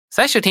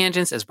SciShow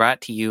Tangents is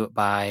brought to you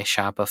by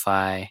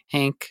Shopify.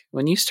 Hank,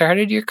 when you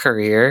started your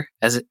career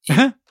as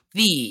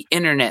the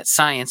internet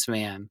science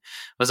man,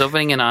 was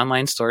opening an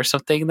online store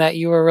something that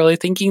you were really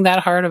thinking that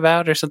hard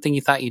about, or something you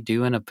thought you'd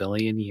do in a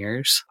billion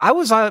years? I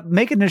was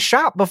making a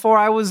shop before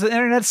I was the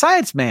internet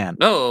science man.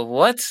 Oh,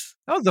 what?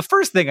 That was the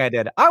first thing I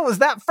did. I was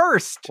that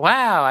first.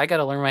 Wow, I got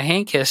to learn my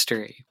Hank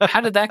history.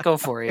 How did that go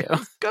for you?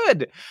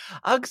 Good.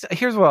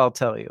 Here's what I'll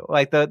tell you.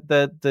 Like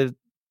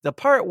the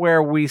part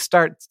where we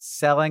start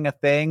selling a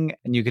thing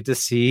and you get to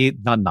see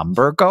the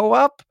number go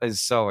up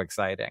is so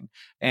exciting.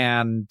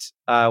 And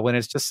when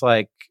it's just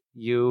like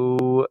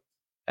you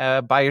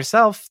by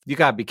yourself, you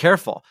got to be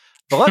careful.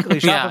 But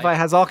luckily, Shopify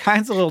has all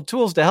kinds of little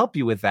tools to help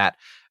you with that,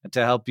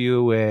 to help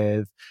you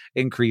with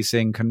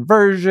increasing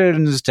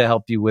conversions, to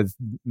help you with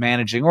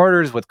managing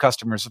orders, with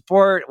customer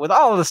support, with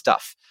all of the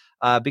stuff.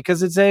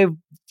 Because it's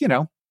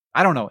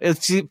I don't know. It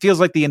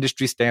feels like the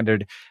industry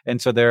standard. And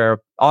so there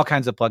are all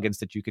kinds of plugins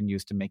that you can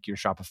use to make your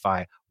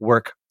Shopify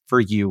work for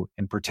you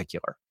in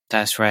particular.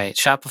 That's right.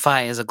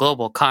 Shopify is a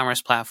global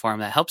commerce platform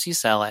that helps you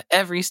sell at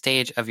every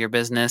stage of your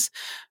business,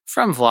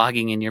 from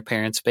vlogging in your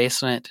parents'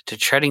 basement to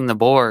treading the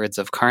boards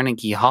of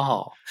Carnegie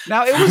Hall.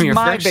 Now, it was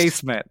my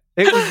basement.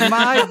 It was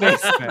my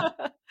basement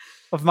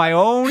of my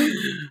own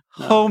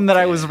home that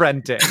I was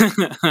renting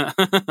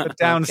the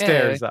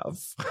downstairs of.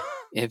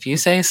 If you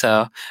say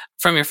so.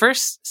 From your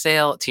first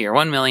sale to your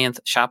 1 millionth,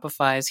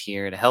 Shopify is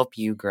here to help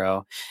you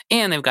grow.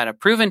 And they've got a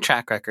proven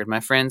track record, my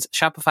friends.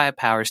 Shopify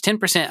powers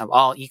 10% of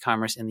all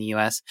e-commerce in the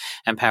US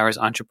and powers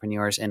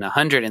entrepreneurs in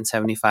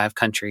 175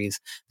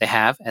 countries. They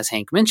have, as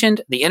Hank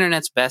mentioned, the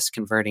internet's best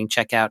converting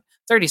checkout,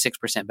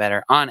 36%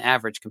 better on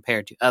average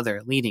compared to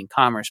other leading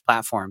commerce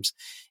platforms.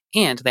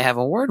 And they have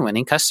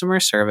award-winning customer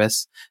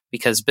service,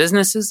 because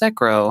businesses that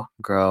grow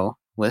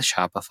with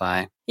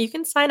Shopify. You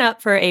can sign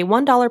up for a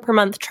 $1 per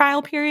month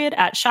trial period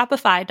at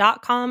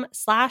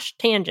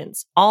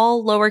shopify.com/tangents,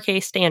 all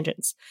lowercase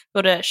tangents.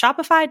 Go to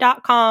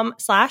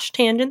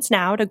shopify.com/tangents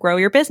now to grow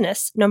your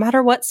business, no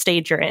matter what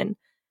stage you're in.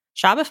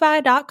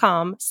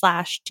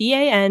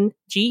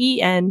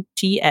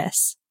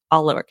 Shopify.com/TANGENTS,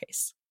 all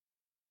lowercase.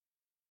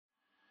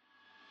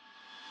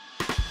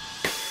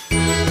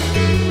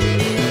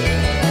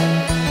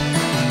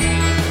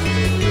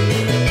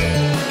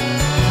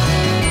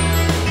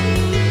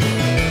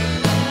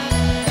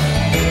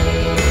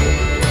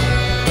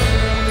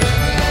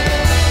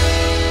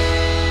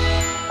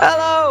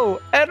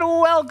 Hello, and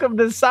welcome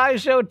to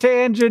SciShow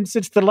Tangents.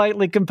 It's the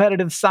lightly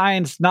competitive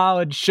science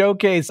knowledge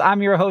showcase.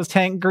 I'm your host,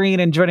 Hank Green,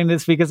 and joining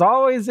this week, as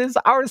always, is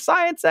our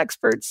science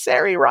expert,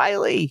 Sari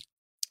Riley.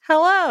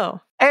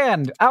 Hello.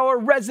 And our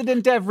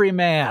resident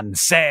everyman,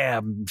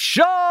 Sam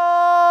Shaw.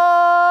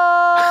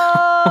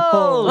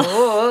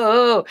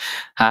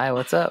 Hi,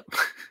 what's up?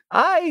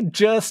 I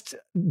just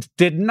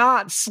did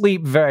not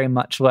sleep very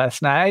much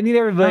last night. I need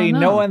everybody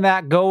knowing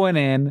that going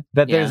in,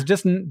 that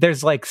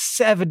there's like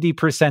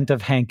 70%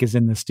 of Hank is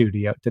in the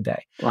studio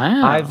today.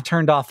 Wow. I've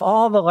turned off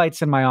all the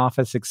lights in my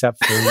office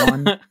except for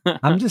one.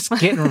 I'm just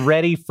getting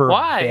ready for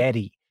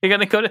Betty. You're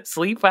going to go to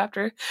sleep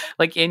after,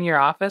 like in your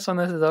office when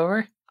this is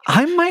over?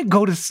 I might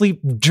go to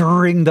sleep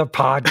during the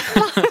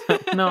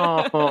podcast.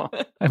 No.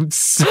 I'm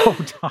so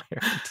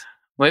tired.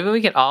 Maybe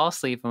we could all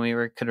sleep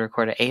and could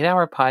record an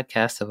 8-hour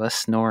podcast of us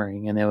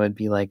snoring, and it would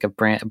be like a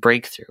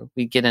breakthrough.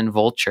 We'd get in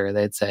Vulture.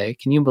 They'd say,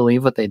 "Can you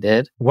believe what they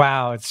did?"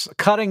 Wow, it's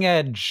cutting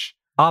edge,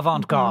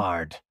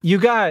 avant-garde. Mm-hmm. You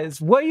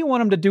guys, what do you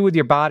want them to do with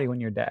your body when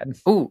you're dead?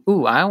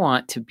 Ooh, I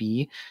want to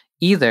be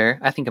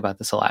I think about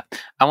this a lot.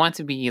 I want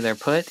to be either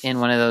put in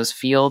one of those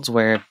fields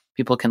where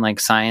people can like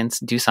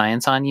do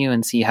science on you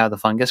and see how the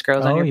fungus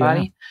grows on your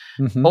body.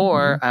 Mm-hmm,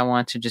 or I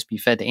want to just be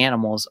fed to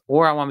animals,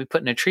 or I want to be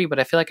put in a tree, but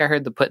I feel like I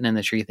heard the putting in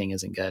the tree thing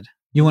isn't good.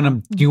 You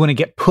want to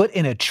get put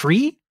in a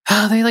tree?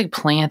 Oh, they like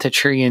plant a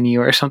tree in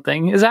you or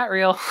something. Is that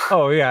real?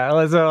 Oh yeah.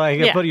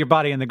 Put your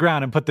body in the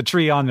ground and put the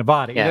tree on the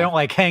body. Yeah. They don't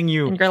like hang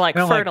you. And you're like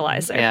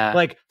fertilizer.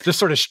 Like just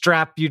sort of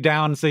strap you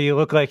down so you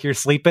look like you're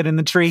sleeping in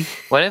the tree.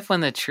 What if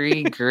when the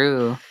tree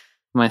grew,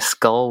 my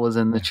skull was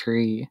in the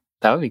tree?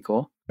 That would be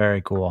cool.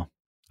 Very cool.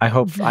 I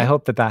hope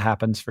that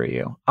happens for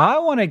you. I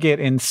want to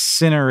get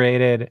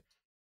incinerated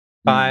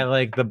by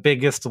like the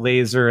biggest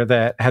laser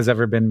that has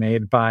ever been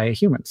made by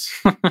humans.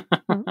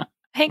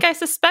 Hank, I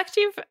suspect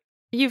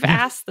you've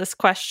asked this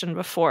question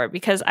before,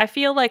 because I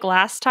feel like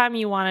last time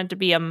you wanted to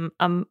be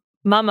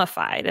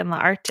mummified in the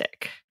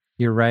Arctic.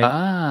 You're right.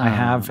 I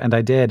have, and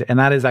I did, and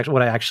that is actually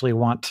what I actually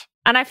want.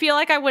 And I feel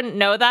like I wouldn't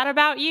know that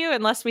about you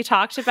unless we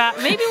talked about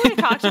it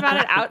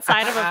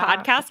outside of a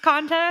podcast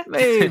context.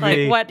 Maybe.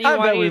 Like, what do you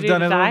want to do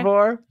done to it die?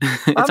 Before.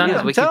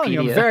 I'm telling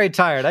you, I'm very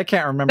tired. I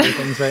can't remember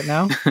things right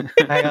now.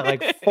 I got like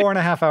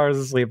 4.5 hours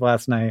of sleep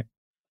last night.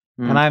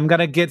 And I'm going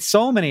to get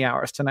so many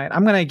hours tonight.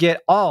 I'm going to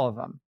get all of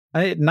them.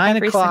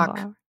 9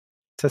 o'clock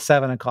to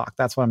 7 o'clock.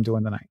 That's what I'm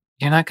doing tonight.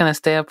 You're not going to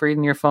stay up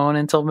reading your phone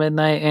until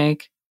midnight,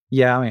 Hank?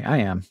 Yeah, I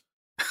am.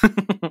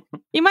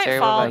 You might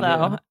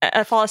fall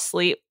fall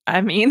asleep.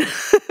 I mean,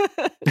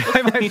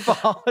 I might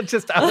fall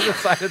just out of the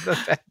side of the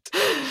bed.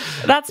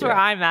 That's where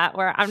I'm at,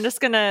 where I'm just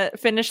going to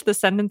finish the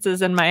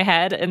sentences in my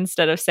head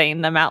instead of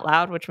saying them out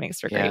loud, which makes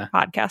for great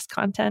podcast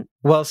content.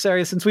 Well,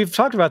 Sari, since we've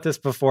talked about this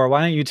before,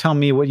 why don't you tell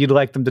me what you'd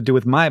like them to do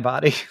with my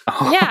body?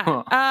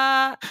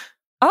 Yeah.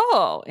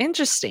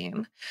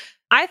 Interesting.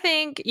 I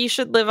think you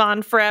should live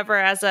on forever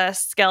as a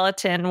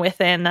skeleton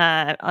within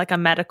like a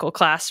medical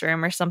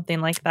classroom or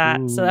something like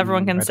that. So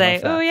everyone can say,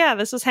 oh yeah,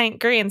 this was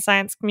Hank Green,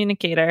 science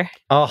communicator.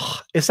 Oh,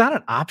 is that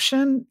an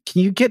option?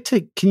 Can you get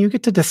to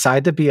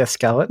decide to be a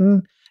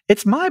skeleton?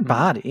 It's my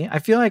body. I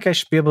feel like I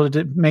should be able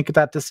to make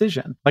that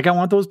decision. Like I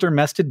want those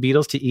dermestid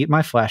beetles to eat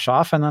my flesh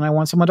off, and then I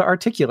want someone to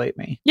articulate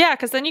me. Yeah,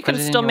 because then you can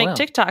still make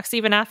TikToks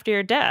even after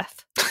your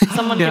death.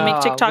 Someone can make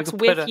TikToks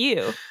with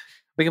you.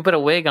 We can put a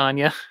wig on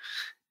you.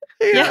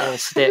 Yeah.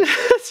 Stick.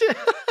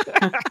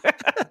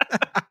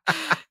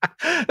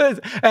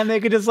 And they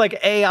could just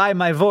like AI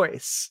my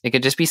voice. It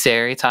could just be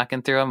Sari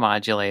talking through a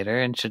modulator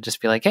and she'll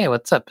just be like, hey,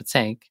 what's up? It's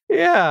Hank.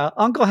 Yeah.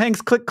 Uncle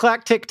Hank's click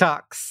clack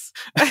TikToks.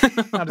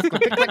 I'll just go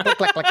click clack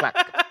click clack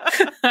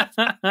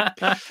clack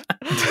clack.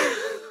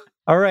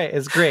 All right.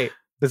 It's great.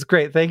 It's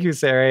great. Thank you,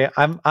 Sari.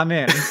 I'm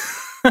in.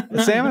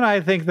 Sam and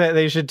I think that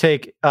they should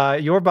take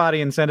your body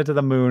and send it to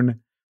the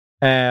moon.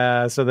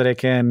 So that it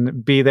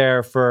can be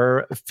there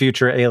for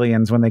future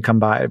aliens when they come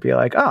by. It'd be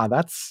like, that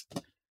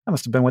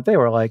must have been what they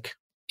were like.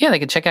 Yeah, they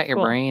could check out your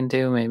brain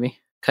too, maybe.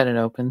 Cut it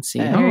open, see.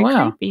 Very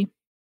creepy.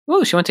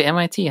 Ooh, she went to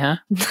MIT, huh?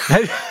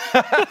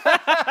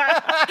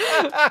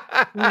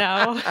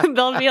 No,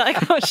 they'll be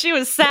like, oh, she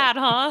was sad,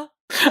 huh?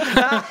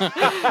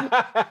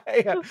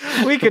 Yeah,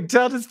 we could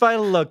tell just by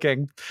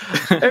looking.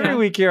 Every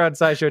week here on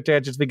SciShow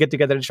Tangents, we get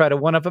together to try to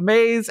one-up,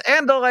 amaze,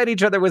 and delight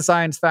each other with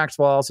science facts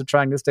while also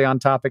trying to stay on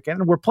topic.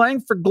 And we're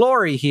playing for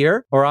glory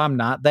here, or I'm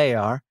not, they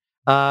are.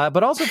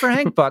 But also for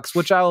Hank Bucks,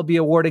 which I will be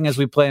awarding as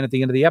we play in at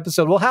the end of the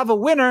episode. We'll have a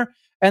winner,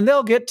 and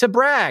they'll get to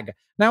brag.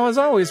 Now, as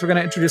always, we're going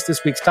to introduce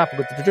this week's topic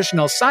with the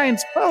traditional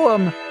science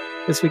poem.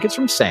 This week it's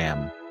from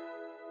Sam.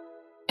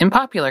 In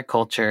popular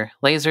culture,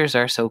 lasers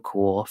are so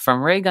cool.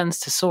 From ray guns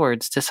to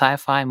swords to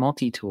sci-fi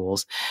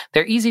multi-tools.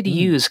 They're easy to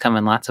use, come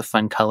in lots of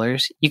fun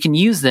colors. You can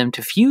use them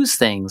to fuse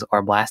things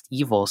or blast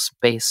evil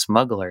space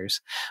smugglers.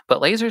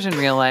 But lasers in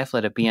real life,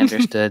 let it be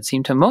understood,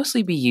 seem to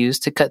mostly be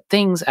used to cut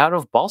things out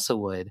of balsa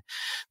wood.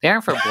 They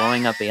aren't for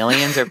blowing up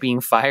aliens or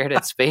being fired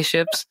at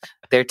spaceships.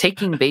 They're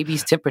taking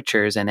babies'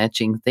 temperatures and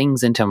etching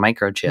things into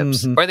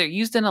microchips. Or they're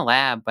used in a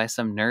lab by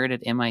some nerd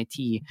at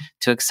MIT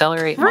to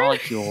accelerate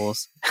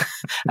molecules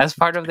as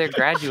part of their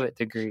graduate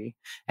degree.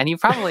 And you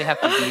probably have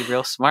to be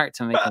real smart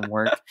to make them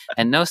work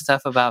and know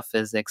stuff about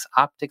physics,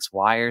 optics,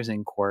 wires,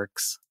 and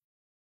quarks.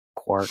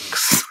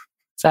 Quarks.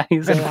 Is that how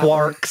you say that?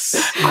 Quarks.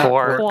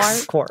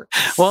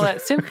 Quarks. Well,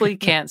 that simply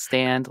can't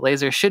stand.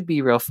 Lasers should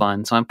be real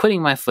fun, so I'm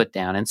putting my foot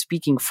down and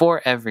speaking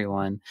for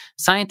everyone.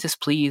 Scientists,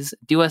 please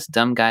do us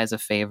dumb guys a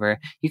favor.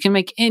 You can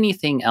make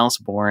anything else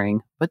boring,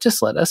 but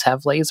just let us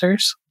have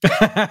lasers.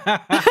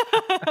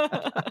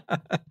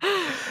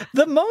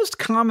 The most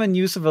common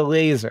use of a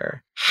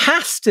laser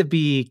has to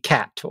be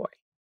cat toy.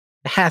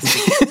 It has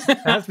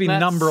to be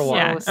number one.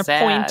 Yeah, a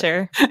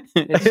pointer.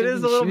 It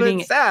is a little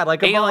bit sad.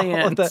 Like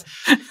aliens.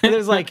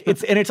 There's like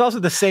it's also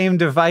the same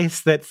device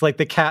that's like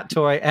the cat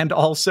toy and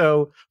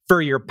also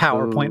for your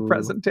PowerPoint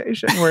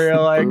presentation where you're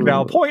like,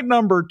 now point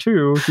number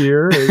 2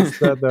 here is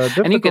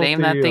the and you could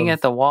aim that thing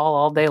at the wall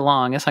all day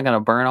long. It's not going to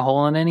burn a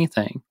hole in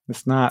anything.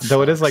 It's not.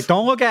 Though it is like,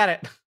 don't look at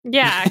it.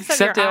 Yeah,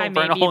 except your eye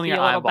burn a hole in your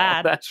eyeball.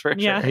 Bad. That's for sure.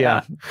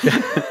 Yeah.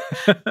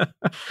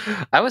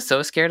 I was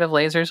so scared of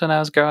lasers when I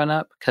was growing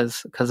up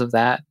because of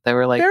that. They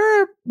were like,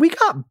 we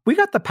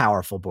got the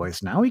powerful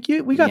boys now. We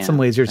got some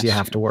lasers you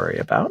have to worry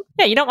about.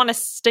 Yeah, you don't want to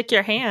stick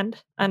your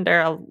hand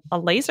under a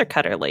laser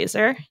cutter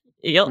laser.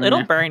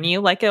 It'll burn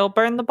you like it'll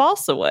burn the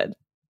balsa wood.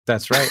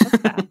 That's right.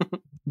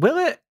 Will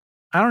it?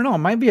 I don't know. It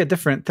might be a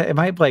different it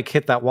might like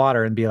hit that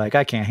water and be like,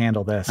 I can't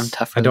handle this. I'm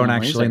tougher I don't than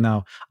actually laser.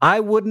 know. I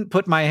wouldn't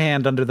put my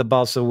hand under the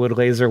balsa wood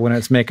laser when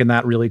it's making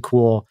that really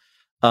cool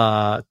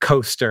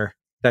coaster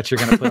that you're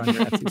going to put on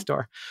your Etsy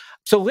store.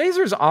 So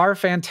lasers are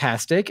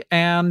fantastic.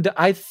 And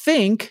I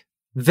think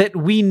that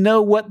we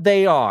know what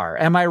they are.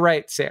 Am I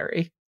right,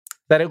 Sari?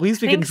 That at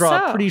least we can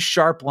draw a pretty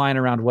sharp line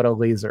around what a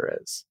laser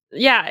is.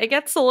 Yeah, it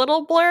gets a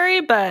little blurry,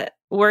 but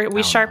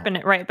we sharpen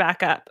it right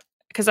back up.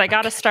 Because I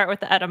got to start with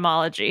the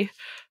etymology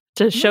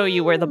to show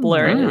you where the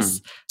blur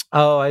is.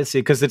 Oh, I see.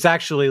 Because it's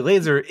actually,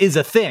 laser is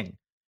a thing.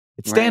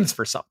 It stands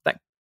for something.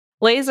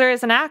 Laser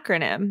is an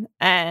acronym,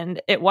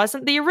 and it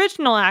wasn't the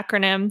original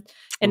acronym.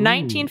 In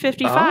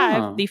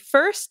 1955, the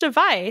first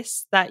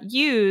device that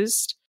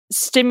used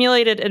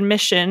stimulated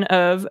emission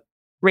of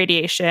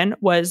radiation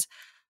was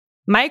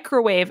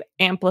microwave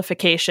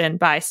amplification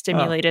by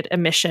stimulated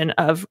emission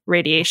of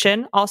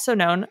radiation, also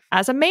known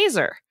as a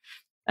maser.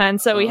 And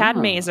so we had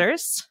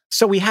masers.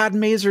 So we had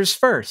masers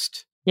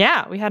first.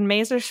 Yeah, we had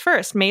masers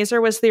first.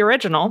 Maser was the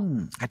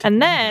original.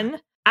 And then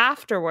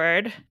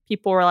afterward,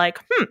 people were like,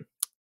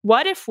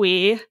 what if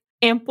we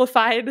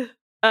amplified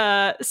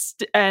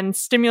and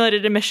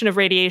stimulated emission of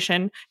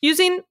radiation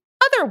using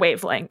other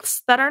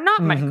wavelengths that are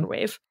not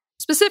microwave?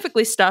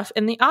 specifically stuff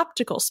in the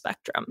optical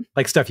spectrum.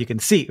 Like stuff you can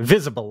see,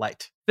 visible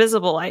light.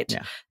 Visible light.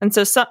 Yeah. And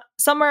so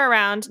somewhere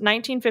around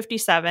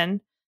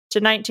 1957 to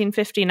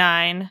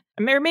 1959,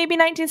 or maybe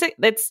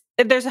 1960,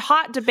 there's a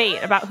hot debate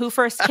about who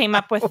first came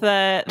up with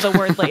the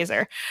word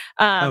laser.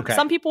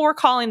 Some people were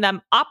calling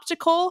them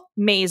optical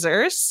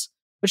masers,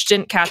 which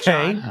didn't catch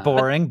on.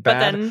 Boring,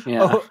 bad. But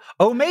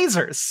then,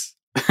 masers.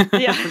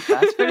 Yeah.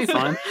 That's pretty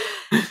fun.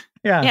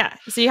 Yeah.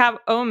 So you have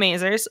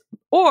masers,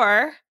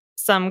 or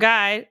some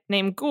guy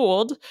named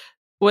Gould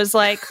was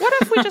like, what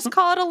if we just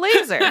call it a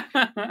laser?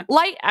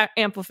 Light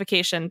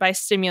amplification by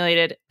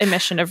stimulated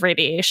emission of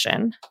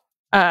radiation.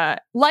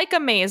 Like a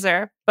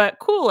maser, but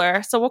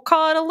cooler. So we'll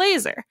call it a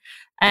laser.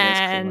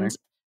 And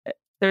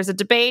there's a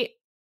debate,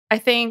 I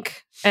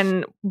think,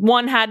 and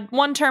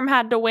one term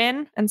had to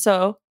win. And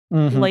so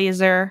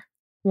laser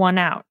won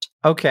out.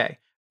 Okay.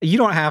 You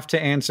don't have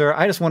to answer.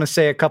 I just want to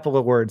say a couple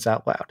of words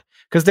out loud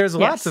because there's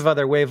lots of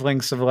other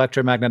wavelengths of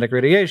electromagnetic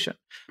radiation.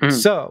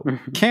 So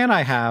can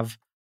I have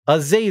a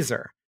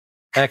Zaser,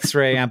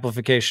 X-ray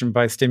amplification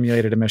by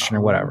stimulated emission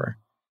or whatever?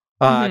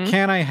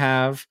 Can I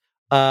have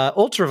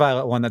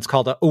ultraviolet one that's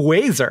called a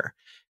Wazer?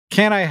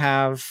 Can I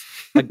have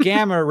a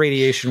gamma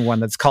radiation one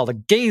that's called a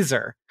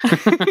Gazer?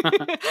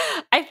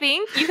 I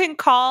think you can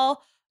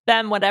call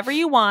them whatever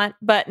you want,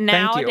 but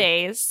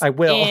nowadays, I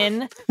will.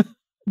 In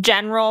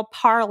general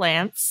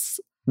parlance,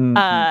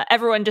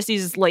 everyone just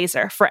uses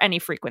laser for any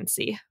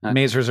frequency.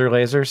 Masers or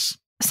lasers?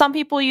 Some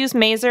people use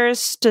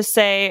masers to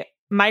say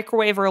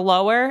microwave or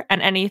lower,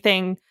 and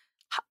anything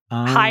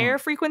higher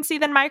frequency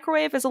than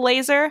microwave is a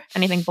laser.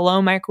 Anything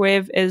below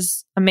microwave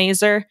is a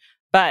maser.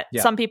 But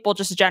some people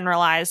just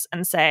generalize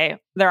and say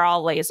they're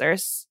all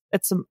lasers.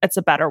 It's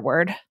a better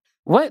word.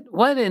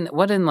 What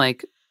in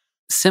like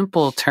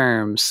simple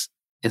terms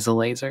is a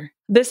laser?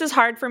 This is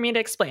hard for me to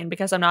explain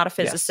because I'm not a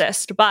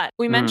physicist, but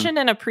we mentioned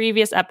in a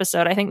previous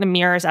episode, I think the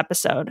mirrors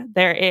episode,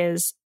 there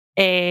is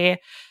a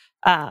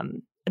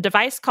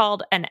device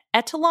called an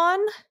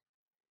etalon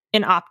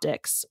in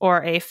optics,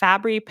 or a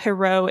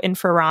Fabry-Perot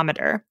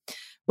interferometer,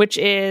 which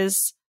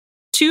is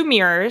two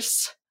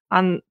mirrors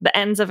on the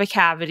ends of a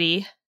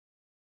cavity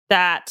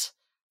that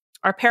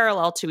are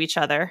parallel to each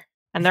other,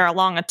 and they're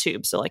along a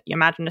tube. So like you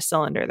imagine a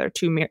cylinder, there are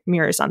two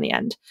mirrors on the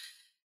end.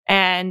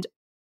 And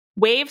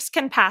waves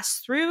can pass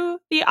through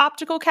the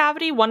optical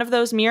cavity, one of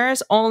those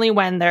mirrors, only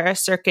when they're a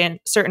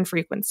certain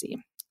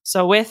frequency.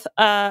 So with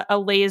a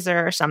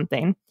laser or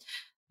something,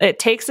 it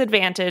takes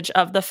advantage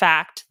of the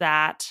fact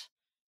that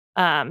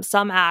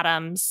some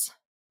atoms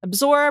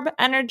absorb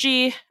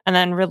energy and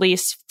then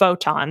release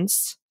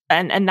photons,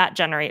 and that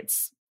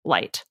generates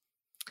light.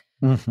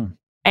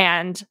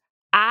 And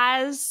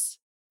as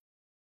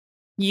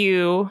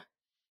you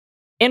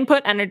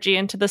input energy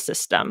into the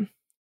system,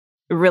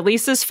 it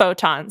releases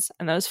photons,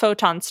 and those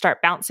photons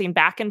start bouncing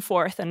back and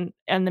forth in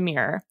the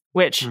mirror,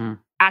 which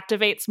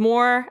activates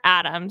more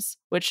atoms,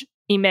 which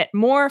emit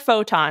more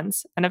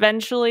photons. And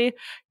eventually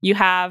you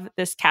have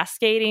this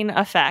cascading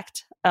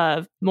effect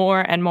of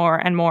more and more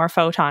and more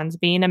photons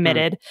being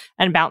emitted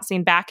and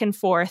bouncing back and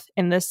forth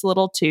in this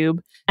little tube.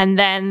 And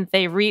then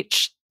they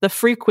reach the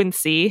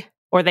frequency,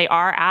 or they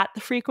are at the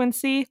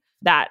frequency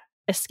that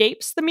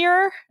escapes the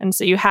mirror. And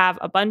so you have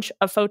a bunch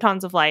of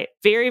photons of light,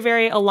 very,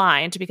 very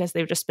aligned, because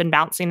they've just been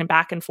bouncing and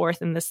back and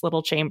forth in this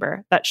little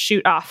chamber, that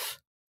shoot off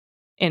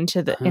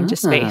into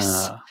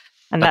space.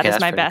 And that is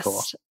my best.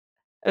 Cool.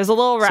 It was a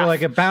little rough. So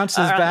like it bounces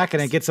back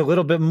and it gets a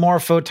little bit more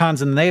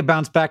photons, and they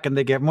bounce back and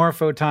they get more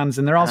photons,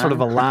 and they're all sort of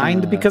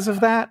aligned because of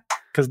that,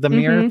 because the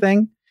mirror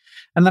thing.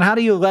 And then how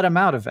do you let them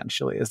out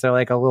eventually? Is there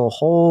like a little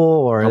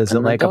hole, or is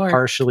it like a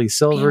partially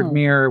silvered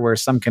mirror where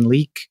some can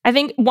leak? I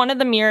think one of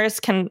the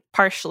mirrors can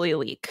partially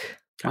leak.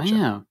 Gotcha.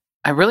 Wow.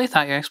 I really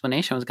thought your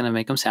explanation was going to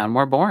make them sound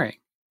more boring,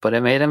 but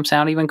it made them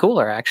sound even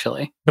cooler,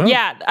 actually.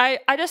 Yeah,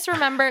 I just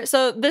remember,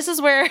 so this is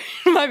where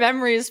my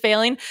memory is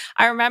failing.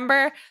 I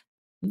remember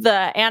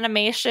the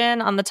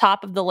animation on the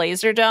top of the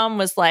laser dome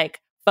was like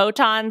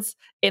photons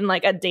in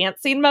like a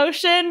dancing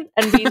motion,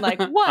 and being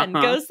like, one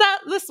goes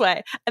this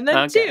way, and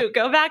then two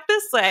go back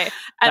this way.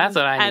 And that's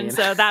what I mean. And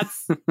so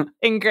that's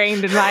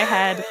ingrained in my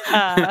head.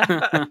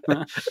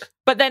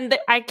 But then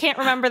I can't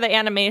remember the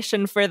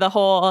animation for the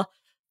whole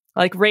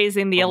like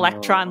raising the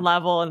electron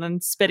level and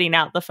then spitting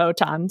out the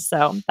photons.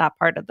 So that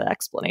part of the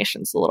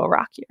explanation is a little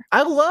rockier.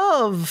 I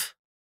love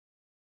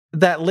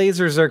that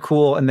lasers are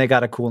cool and they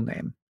got a cool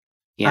name.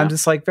 Yeah. I'm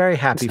just like very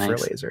happy for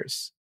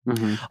lasers.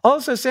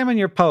 Also, Sam, in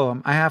your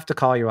poem, I have to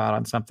call you out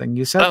on something.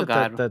 You said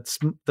that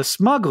the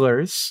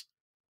smugglers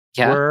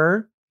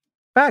were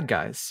bad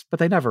guys, but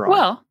they never are.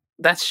 Well,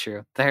 that's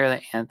true.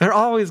 They're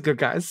always good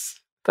guys.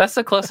 That's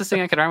the closest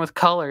thing I could rhyme with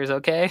colors,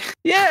 okay?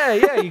 Yeah.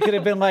 You could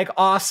have been like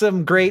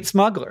awesome, great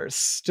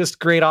smugglers. Just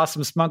great,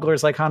 awesome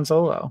smugglers like Han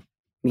Solo.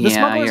 The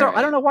smugglers are,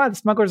 I don't know why the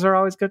smugglers are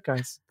always good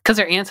guys. Because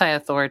they're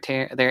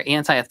anti-authoritarian. They're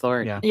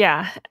anti-authority.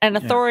 Yeah. And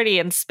authority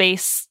in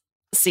space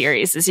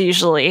series is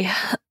usually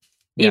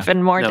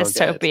even more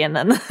dystopian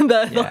than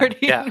the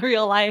authority in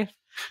real life.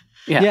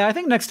 Yeah, I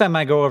think next time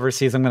I go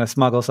overseas, I'm going to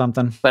smuggle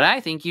something. But I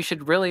think you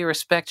should really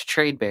respect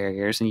trade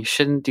barriers and you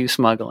shouldn't do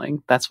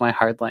smuggling. That's my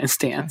hardline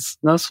stance.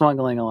 No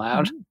smuggling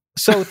allowed.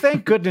 So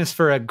thank goodness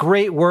for a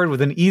great word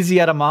with an easy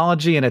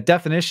etymology and a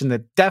definition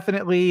that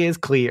definitely is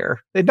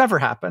clear. It never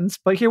happens,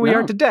 but here we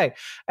are today.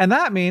 And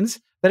that means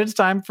that it's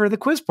time for the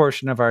quiz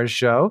portion of our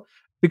show,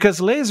 because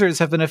lasers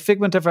have been a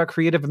figment of our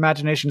creative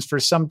imaginations for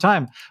some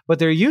time, but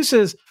their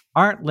uses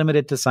aren't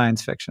limited to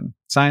science fiction.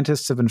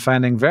 Scientists have been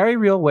finding very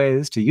real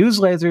ways to use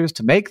lasers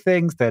to make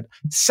things that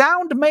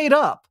sound made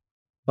up,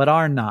 but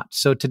are not.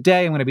 So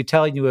today I'm going to be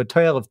telling you a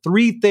tale of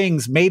 3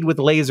 things made with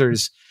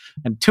lasers,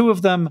 and 2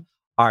 of them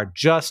are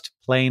just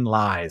plain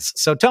lies.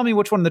 So tell me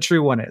which one the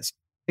true one is.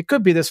 It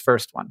could be this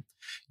first one.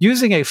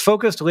 Using a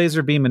focused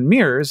laser beam and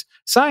mirrors,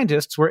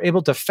 scientists were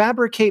able to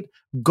fabricate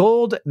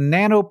gold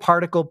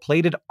nanoparticle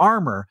plated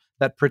armor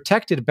that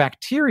protected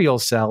bacterial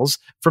cells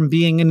from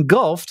being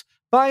engulfed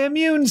by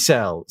immune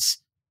cells.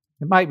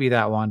 It might be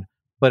that one,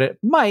 but it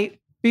might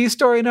be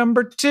story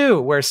number 2,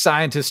 where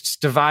scientists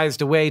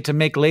devised a way to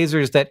make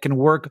lasers that can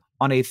work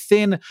on a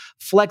thin,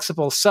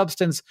 flexible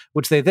substance,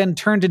 which they then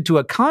turned into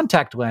a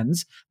contact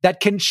lens that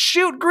can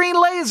shoot green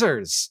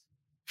lasers.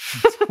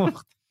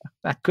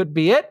 That could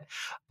be it,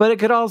 but it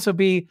could also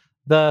be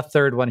the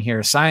third one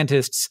here.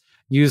 Scientists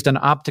used an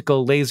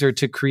optical laser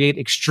to create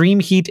extreme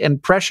heat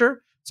and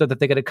pressure so that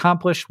they could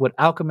accomplish what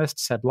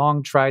alchemists had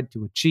long tried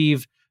to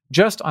achieve.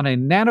 Just on a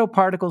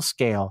nanoparticle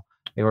scale,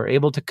 they were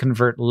able to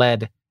convert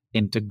lead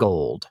into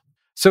gold.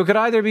 So it could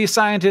either be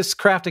scientists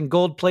crafting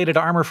gold-plated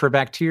armor for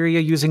bacteria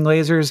using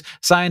lasers,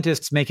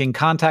 scientists making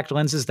contact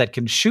lenses that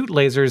can shoot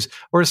lasers,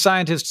 or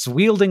scientists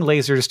wielding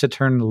lasers to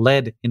turn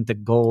lead into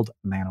gold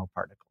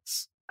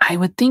nanoparticles. I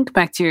would think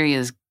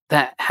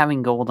that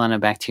having gold on a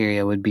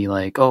bacteria would be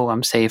like, oh,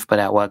 I'm safe, but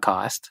at what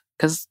cost?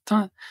 Because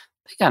they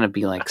gotta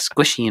be like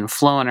squishy and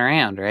flowing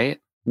around, right?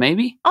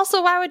 Maybe.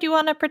 Also, why would you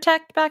want to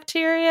protect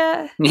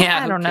bacteria?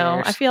 Yeah, I don't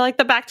know. I feel like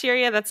the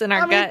bacteria that's in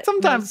our gut.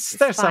 Sometimes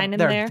there's fine in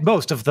there.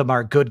 Most of them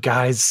are good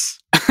guys.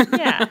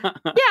 Yeah,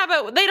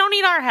 but they don't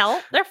need our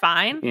help. They're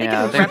fine.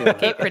 Yeah, they can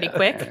replicate pretty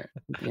quick.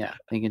 Yeah,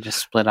 they can just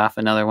split off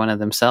another one of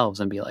themselves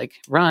and be like,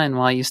 "Run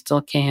while you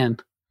still can."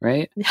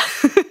 Right?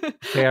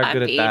 They are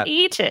good at that.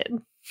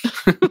 Eaten.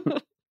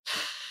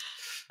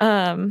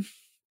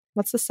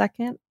 What's the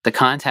second? The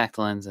contact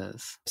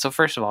lenses. So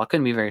first of all, it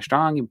couldn't be very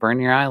strong. You burn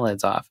your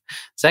eyelids off.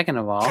 Second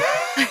of all,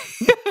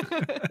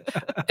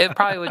 it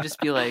probably would just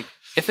be like,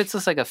 if it's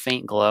just like a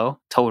faint glow,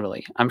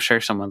 totally. I'm sure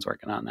someone's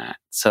working on that.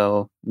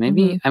 So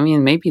maybe,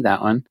 maybe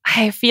that one.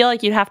 I feel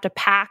like you'd have to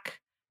pack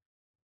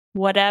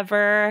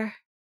whatever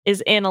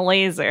is in a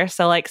laser.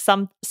 So like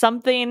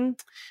something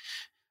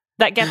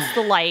that gets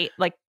the light,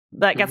 like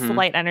that gets the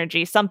light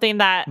energy, something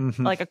that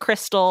like a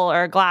crystal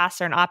or a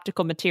glass or an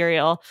optical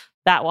material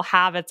that will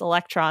have its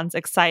electrons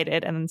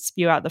excited and then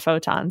spew out the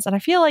photons. And I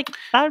feel like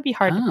that would be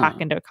hard to pack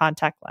into a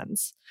contact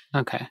lens.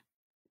 Okay.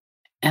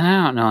 And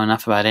I don't know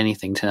enough about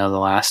anything to know the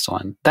last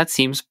one. That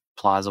seems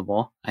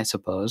plausible, I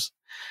suppose.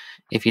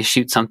 If you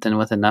shoot something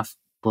with enough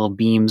little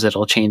beams,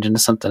 it'll change into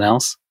something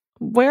else.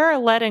 Where are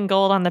lead and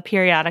gold on the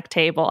periodic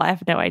table? I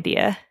have no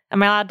idea.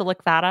 Am I allowed to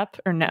look that up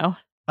or no?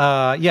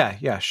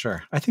 Yeah,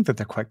 sure. I think that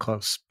they're quite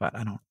close, but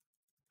I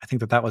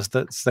think that was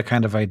the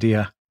kind of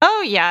idea.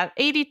 Oh, yeah,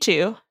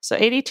 82. So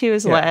 82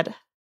 is lead,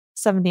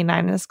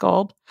 79 is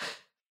gold.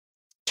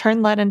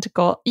 Turn lead into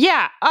gold.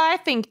 Yeah, I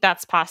think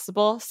that's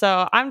possible.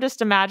 So I'm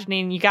just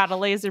imagining you got a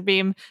laser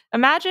beam.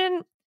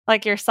 Imagine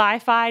like your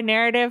sci-fi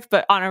narrative,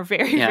 but on a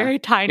very, very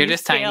tiny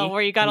scale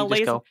where you got a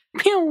laser. Go,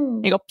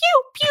 pew. You go,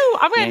 pew, pew.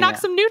 I'm going to knock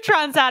some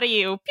neutrons out of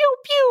you. Pew,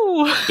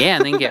 pew. Yeah,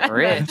 and then get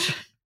rich.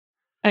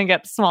 And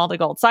get small to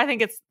gold. So I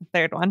think it's the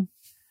third one.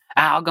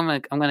 I'm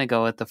gonna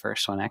go with the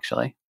first one,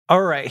 actually.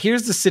 All right,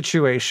 here's the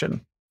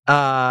situation.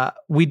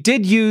 We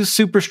did use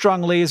super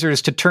strong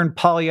lasers to turn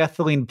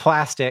polyethylene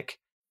plastic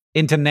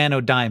into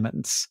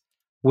nanodiamonds,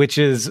 which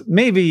is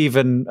maybe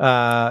even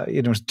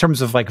in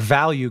terms of like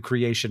value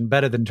creation,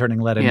 better than turning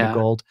lead into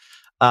gold.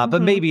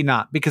 But maybe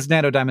not, because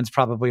nanodiamonds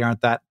probably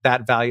aren't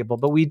that valuable.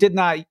 But we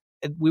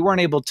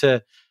weren't able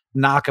to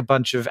knock a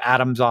bunch of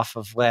atoms off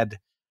of lead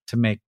to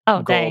make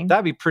gold. Dang.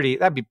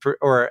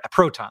 Or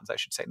protons, I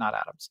should say, not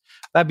atoms.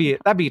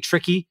 That'd be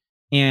tricky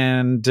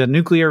and a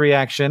nuclear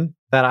reaction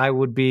that I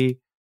would be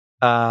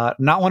not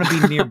want to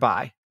be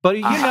nearby. But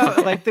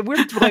like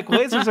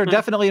lasers are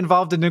definitely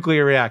involved in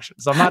nuclear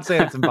reactions. So I'm not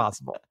saying it's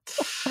impossible.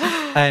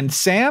 And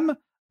Sam,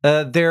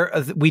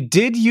 we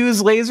did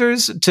use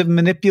lasers to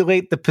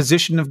manipulate the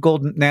position of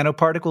gold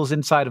nanoparticles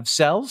inside of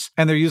cells,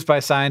 and they're used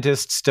by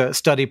scientists to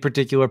study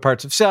particular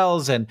parts of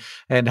cells and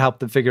help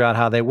them figure out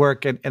how they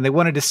work. And they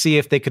wanted to see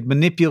if they could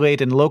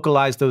manipulate and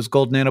localize those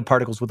gold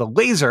nanoparticles with a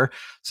laser.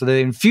 So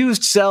they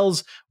infused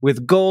cells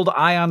with gold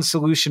ion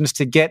solutions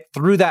to get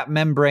through that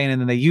membrane,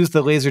 and then they used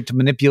the laser to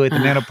manipulate the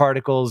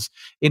nanoparticles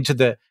into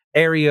the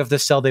area of the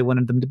cell they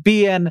wanted them to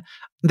be in.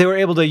 They were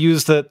able to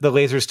use the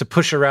lasers to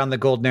push around the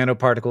gold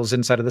nanoparticles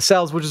inside of the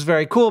cells, which is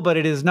very cool, but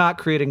it is not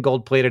creating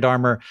gold-plated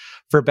armor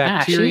for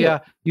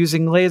bacteria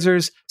using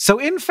lasers. So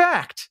in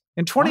fact,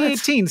 in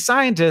 2018,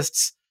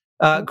 scientists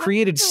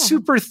created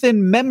super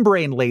thin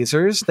membrane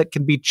lasers that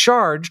can be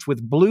charged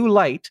with blue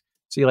light.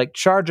 So you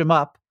charge them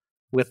up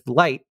with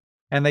light.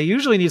 And they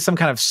usually need some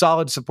kind of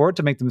solid support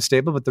to make them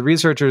stable. But the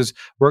researchers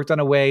worked on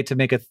a way to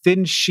make a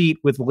thin sheet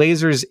with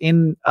lasers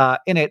in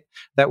it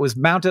that was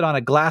mounted on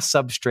a glass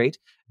substrate,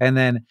 and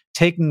then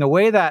taking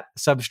away that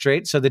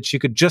substrate so that you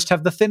could just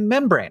have the thin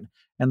membrane.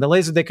 And the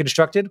laser they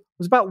constructed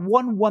was about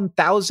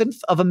 1/1000th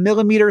of a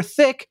millimeter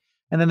thick.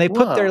 And then they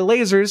put their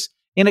lasers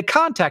in a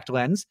contact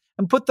lens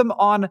and put them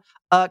on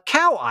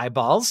cow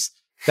eyeballs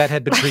that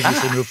had been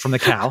previously moved from the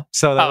cow.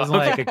 So that was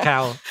like a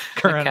cow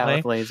currently. A cow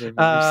with laser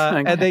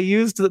beams. And they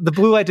used the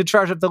blue light to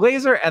charge up the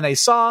laser, and they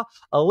saw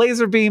a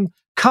laser beam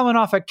coming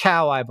off of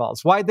cow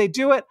eyeballs. Why'd they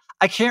do it?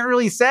 I can't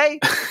really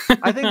say.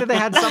 I think that they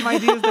had some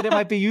ideas that it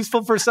might be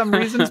useful for some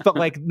reasons, but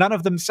none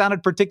of them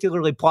sounded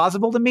particularly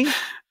plausible to me.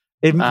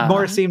 It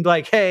more seemed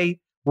like, hey,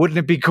 wouldn't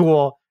it be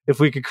cool if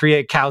we could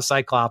create cow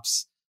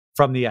Cyclops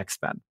from the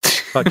X-Men?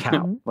 But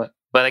cow.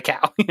 But a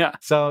cow, yeah.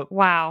 So,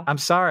 wow. I'm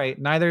sorry,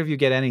 neither of you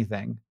get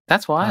anything.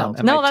 That's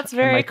wild. No, that's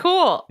very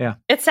cool. Yeah.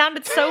 It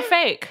sounded so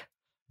fake.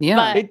 Yeah.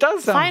 But it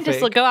does sound scientists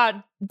fake. will go out,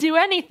 do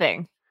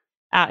anything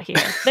out here.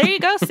 There you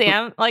go,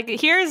 Sam.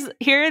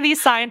 Here are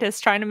these scientists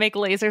trying to make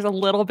lasers a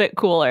little bit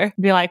cooler.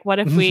 Be like, what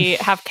if we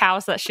have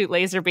cows that shoot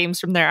laser beams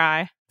from their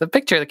eye? The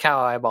picture of the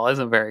cow eyeball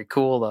isn't very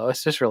cool, though.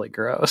 It's just really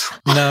gross.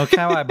 No,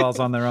 cow eyeballs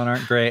on their own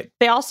aren't great.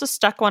 They also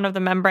stuck one of the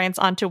membranes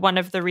onto one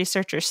of the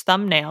researchers'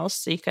 thumbnails,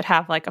 so you could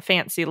have a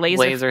fancy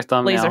laser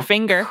thumbnail. Laser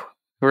finger.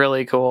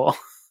 Really cool.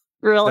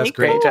 Really That's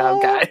cool. Great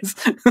job, guys.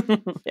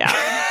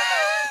 Yeah.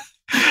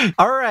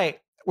 All right.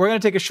 We're going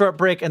to take a short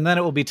break, and then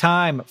it will be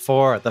time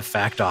for the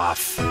Fact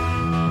Off.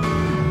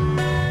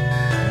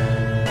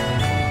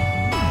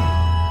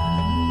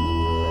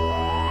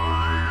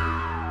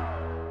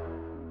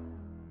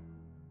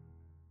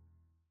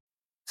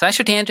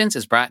 SciShow Tangents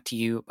is brought to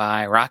you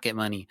by Rocket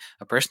Money,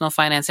 a personal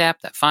finance app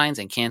that finds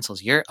and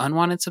cancels your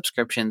unwanted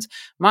subscriptions,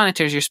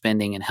 monitors your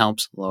spending, and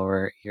helps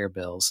lower your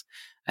bills.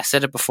 I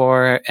said it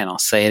before, and I'll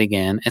say it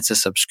again. It's a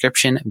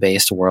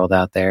subscription-based world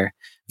out there.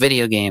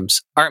 Video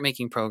games,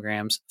 art-making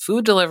programs,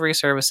 food delivery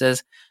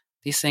services.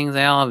 These things,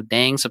 they all have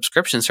dang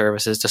subscription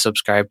services to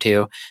subscribe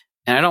to.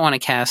 And I don't want to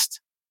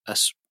cast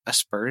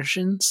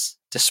aspersions?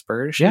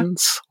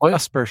 Dispersions? Yeah.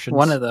 Aspersions.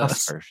 One of those.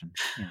 Aspersions.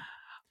 Yeah.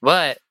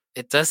 But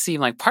it does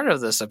seem like part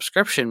of the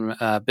subscription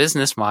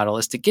business model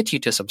is to get you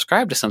to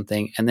subscribe to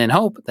something and then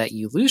hope that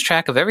you lose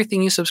track of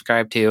everything you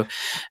subscribe to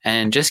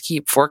and just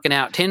keep forking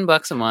out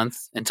 $10 a month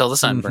until the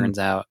sun burns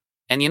out.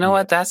 And you know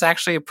what? That's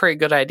actually a pretty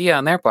good idea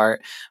on their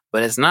part,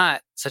 but it's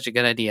not such a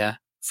good idea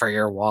for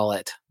your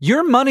wallet.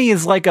 Your money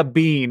is like a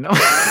bean.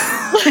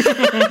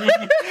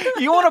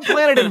 You want to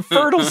plant it in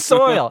fertile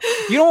soil.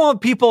 You don't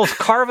want people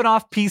carving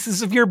off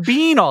pieces of your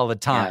bean all the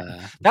time.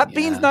 Yeah, that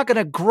bean's not going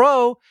to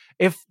grow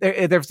if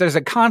there's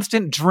a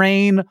constant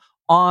drain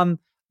on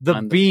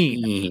the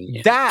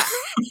bean. That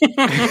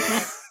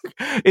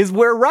is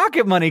where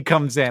Rocket Money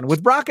comes in.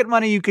 With Rocket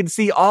Money, you can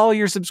see all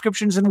your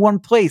subscriptions in one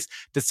place,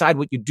 decide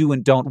what you do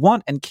and don't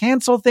want, and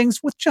cancel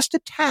things with just a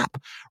tap.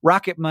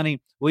 Rocket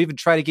Money will even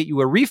try to get you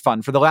a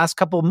refund for the last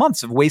couple of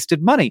months of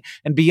wasted money.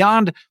 And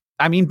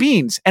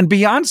beans. And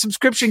beyond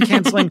subscription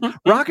canceling,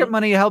 Rocket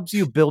Money helps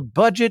you build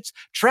budgets,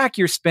 track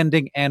your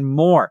spending, and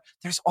more.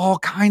 There's all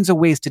kinds of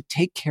ways to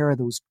take care of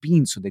those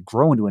beans so they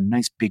grow into a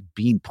nice big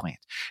bean plant.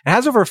 It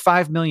has over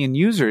 5 million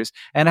users,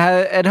 and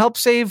it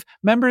helps save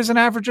members an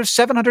average of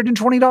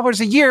 $720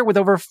 a year with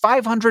over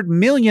 500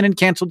 million in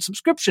canceled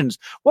subscriptions.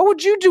 What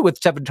would you do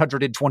with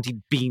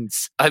 720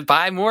 beans? I'd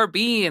buy more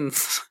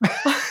beans.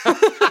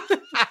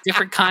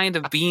 Different kind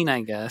of bean, I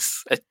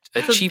guess.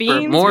 A cheaper,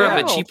 beans more grow.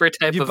 of a cheaper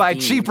type You of buy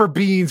bean. cheaper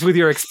beans with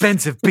your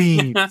expensive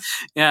beans.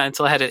 Yeah,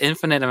 until I had an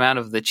infinite amount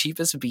of the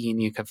cheapest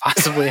bean you could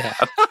possibly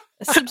have.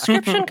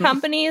 Subscription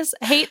companies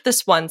hate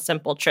this one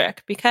simple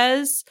trick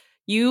because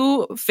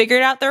you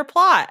figured out their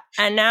plot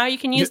and now you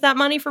can use that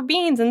money for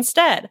beans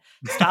instead.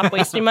 Stop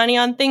wasting money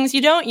on things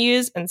you don't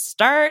use and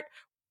start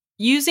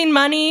using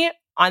money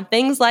on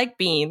things like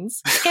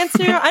beans.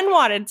 Cancel your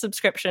unwanted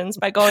subscriptions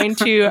by going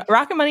to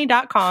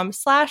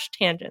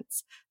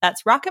rocketmoney.com/tangents.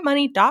 That's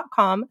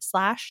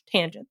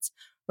rocketmoney.com/tangents.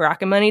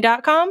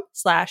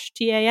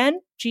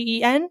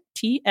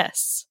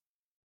 rocketmoney.com/TANGENTS.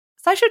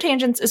 SciShow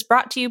Tangents is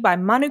brought to you by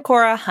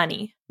Manukora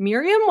Honey.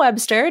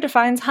 Merriam-Webster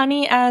defines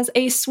honey as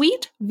a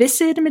sweet,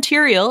 viscid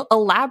material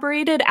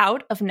elaborated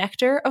out of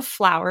nectar of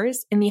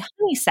flowers in the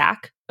honey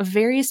sac of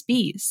various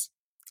bees.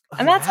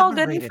 And that's all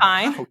good and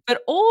fine.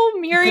 But old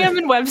Merriam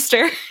and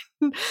Webster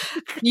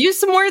used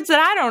some words that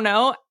I don't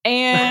know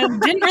and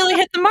didn't really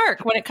hit the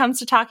mark when it comes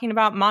to talking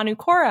about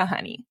Manukora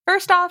honey.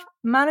 First off,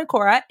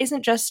 Manukora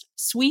isn't just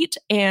sweet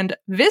and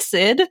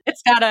viscid.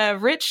 It's got a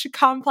rich,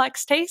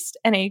 complex taste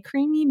and a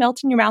creamy,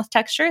 melt-in-your-mouth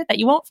texture that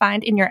you won't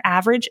find in your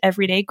average,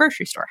 everyday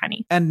grocery store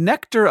honey. And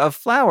nectar of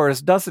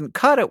flowers doesn't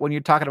cut it when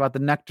you're talking about the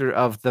nectar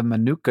of the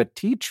Manuka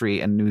tea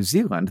tree in New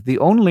Zealand, the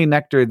only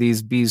nectar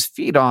these bees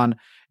feed on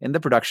in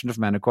the production of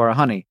Manukora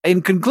honey.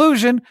 In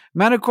conclusion,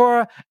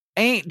 Manukora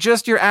ain't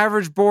just your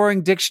average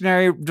boring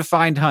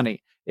dictionary-defined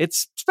honey.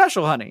 It's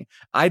special honey.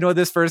 I know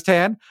this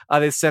firsthand.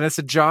 They sent us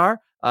a jar,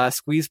 a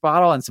squeeze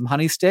bottle, and some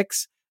honey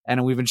sticks.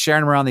 And we've been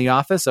sharing them around the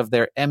office of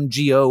their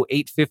MGO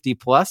 850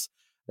 Plus,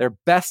 their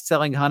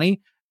best-selling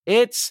honey.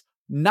 It's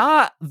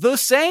not the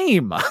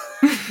same.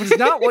 It's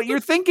not what you're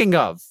thinking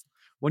of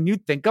when you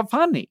think of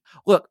honey.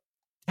 Look,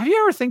 have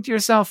you ever think to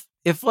yourself,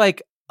 if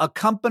like a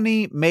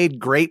company made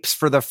grapes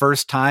for the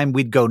first time,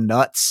 we'd go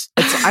nuts?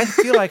 I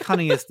feel like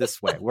honey is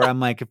this way, where I'm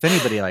like, if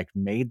anybody like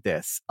made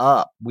this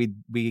up, we'd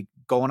be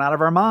going out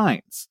of our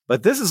minds.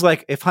 But this is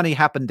like if honey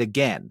happened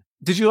again.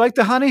 Did you like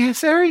the honey,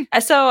 Sari?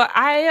 So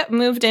I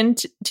moved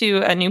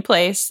into a new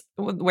place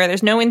where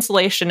there's no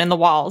insulation in the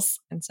walls.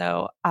 And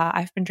so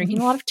I've been drinking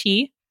a lot of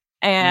tea.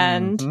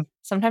 And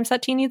sometimes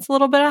that tea needs a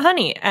little bit of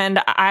honey.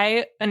 And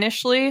I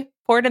initially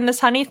poured in this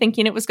honey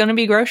thinking it was going to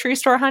be grocery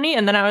store honey.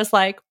 And then I was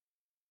like,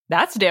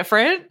 that's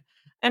different.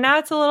 And now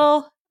it's a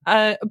little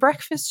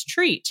breakfast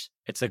treat.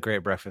 It's a great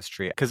breakfast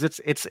treat because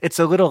it's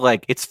a little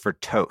like it's for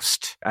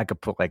toast. I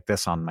could put like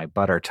this on my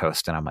butter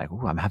toast and I'm like,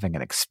 ooh, I'm having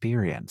an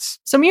experience.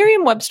 So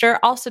Merriam-Webster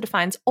also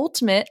defines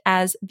ultimate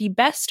as the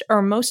best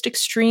or most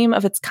extreme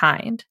of its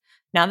kind.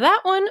 Now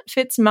that one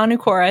fits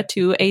Manukora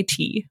to a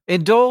T.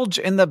 Indulge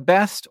in the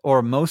best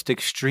or most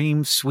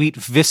extreme sweet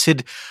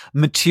viscid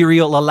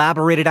material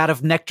elaborated out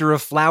of nectar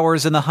of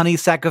flowers and the honey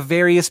sac of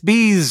various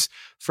bees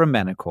from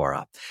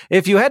Manukora.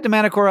 If you head to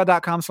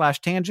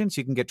manukora.com/tangents,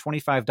 you can get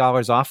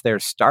 $25 off their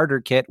starter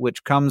kit,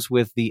 which comes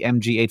with the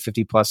MG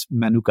 850 Plus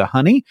Manuka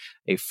honey,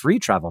 a free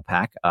travel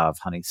pack of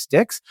honey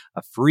sticks,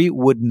 a free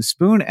wooden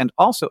spoon, and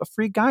also a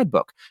free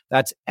guidebook.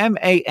 That's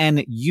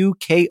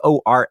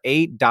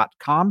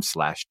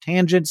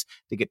manukora.com/tangents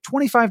to get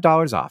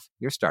 $25 off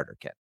your starter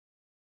kit.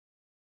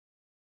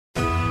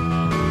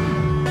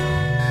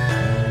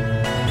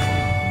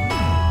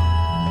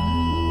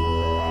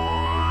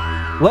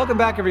 Welcome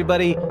back,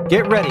 everybody.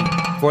 Get ready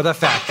for the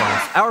Fact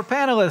Off. Our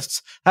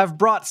panelists have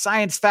brought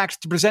science facts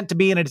to present to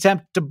me in an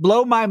attempt to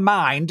blow my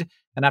mind.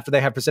 And after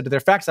they have presented their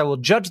facts, I will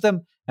judge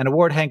them and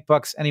award Hank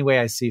bucks any way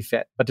I see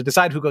fit. But to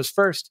decide who goes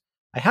first,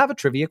 I have a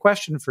trivia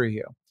question for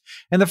you.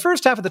 In the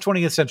first half of the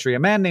 20th century, a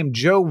man named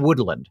Joe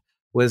Woodland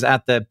was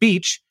at the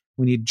beach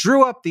when he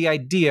drew up the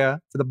idea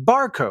for the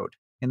barcode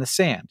in the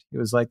sand. He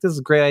was like, this is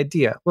a great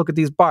idea. Look at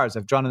these bars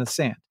I've drawn in the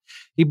sand.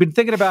 He'd been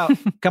thinking about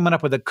coming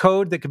up with a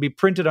code that could be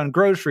printed on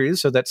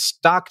groceries so that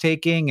stock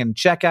taking and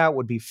checkout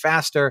would be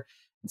faster.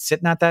 And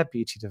sitting at that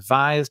beach, he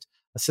devised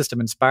a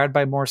system inspired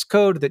by Morse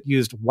code that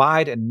used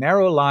wide and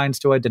narrow lines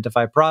to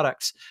identify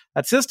products.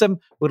 That system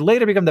would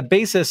later become the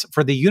basis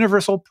for the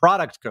Universal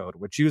Product Code,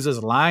 which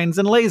uses lines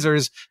and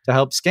lasers to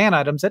help scan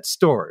items at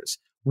stores.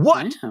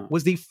 What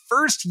was the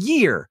first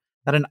year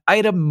that an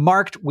item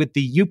marked with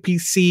the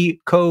UPC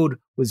code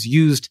was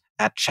used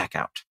at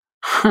checkout?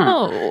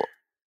 Oh.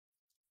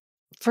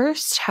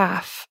 First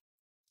half,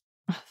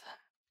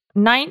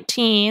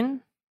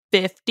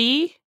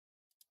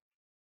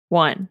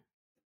 1951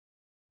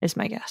 is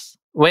my guess.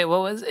 Wait,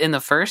 what was in the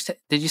first?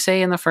 Did you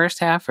say in the first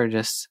half or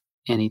just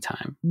any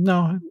time?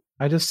 No,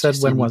 I just said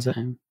just when was it?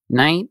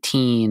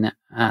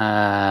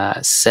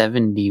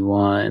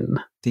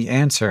 1971. The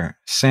answer,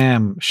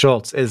 Sam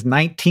Schultz, is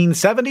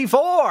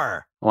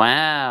 1974.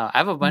 Wow, I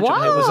have a bunch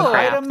of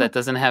crap that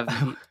doesn't have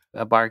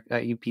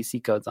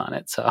UPC codes on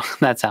it, so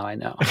that's how I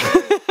know.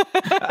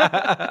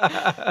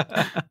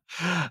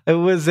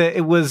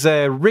 It was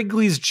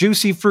Wrigley's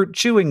Juicy Fruit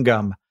Chewing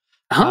Gum.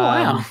 Oh,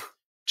 wow.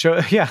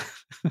 Yeah.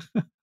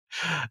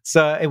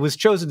 So it was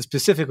chosen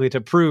specifically to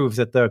prove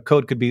that the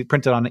code could be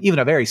printed on even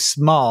a very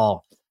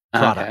small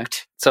product. Okay.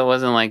 So it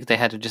wasn't like they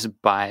had to just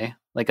buy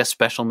like a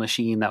special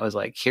machine that was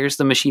like, here's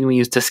the machine we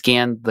use to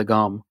scan the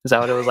gum. Is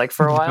that what it was like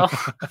for a while?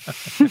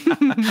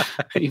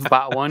 You've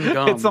bought one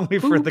gum. It's only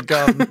for the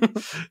gum.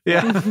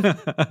 Yeah.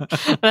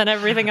 Then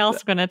everything else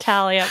is going to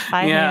tally up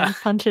by hand,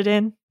 punch it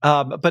in.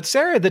 But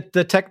Sarah,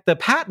 the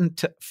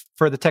patent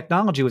for the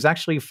technology was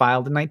actually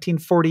filed in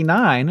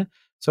 1949.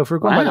 So if we're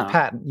going by the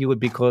patent, you would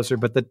be closer.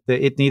 But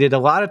it needed a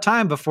lot of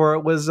time before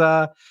it was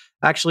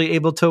actually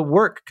able to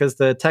work because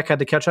the tech had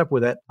to catch up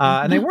with it.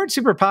 And they weren't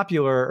super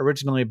popular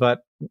originally,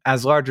 but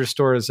as larger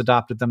stores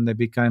adopted them, they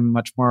became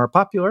much more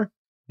popular.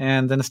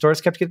 And then the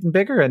stores kept getting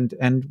bigger,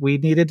 and we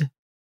needed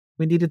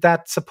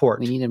that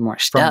support. We needed more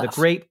stuff from the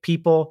great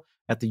people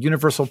at the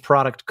Universal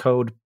Product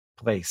Code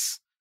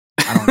place.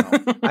 I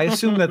don't know. I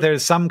assume that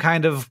there's some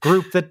kind of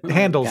group that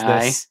handles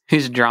this.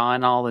 Who's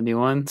drawing all the new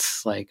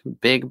ones? Like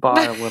big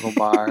bar, little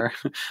bar,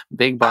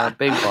 big bar,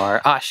 big bar.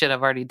 Ah, shit,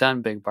 I've already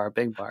done big bar,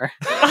 big bar.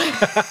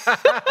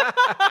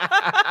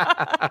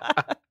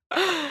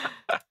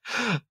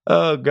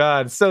 Oh,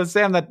 God. So,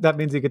 Sam, that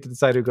means you get to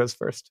decide who goes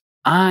first.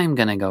 I'm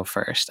going to go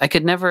first. I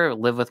could never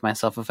live with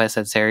myself if I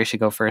said Sari should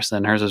go first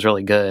and hers was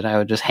really good. I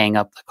would just hang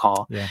up the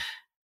call. Yeah.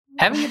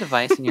 Having a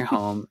device in your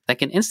home that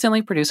can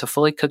instantly produce a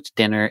fully cooked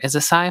dinner is a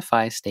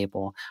sci-fi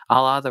staple,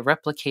 a la the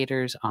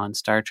replicators on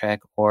Star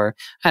Trek or,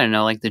 I don't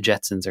know, like the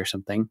Jetsons or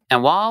something.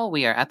 And while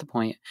we are at the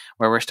point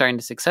where we're starting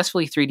to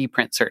successfully 3D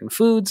print certain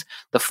foods,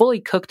 the fully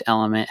cooked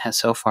element has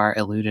so far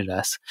eluded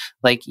us.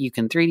 Like, you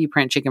can 3D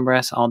print chicken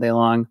breasts all day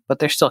long, but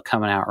they're still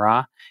coming out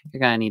raw.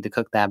 You're going to need to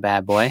cook that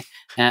bad boy.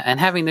 And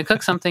having to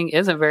cook something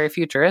isn't very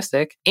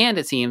futuristic. And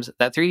it seems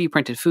that 3D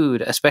printed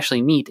food,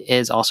 especially meat,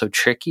 is also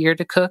trickier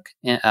to cook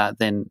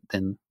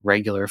than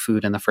regular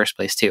food in the first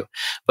place, too.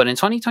 But in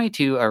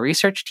 2022, a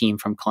research team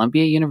from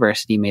Columbia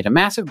University made a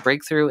massive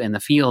breakthrough in the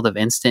field of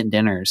instant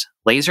dinners,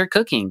 laser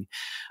cooking.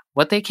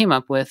 What they came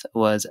up with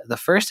was the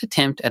first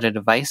attempt at a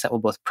device that will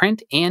both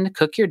print and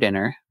cook your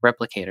dinner,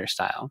 replicator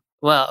style.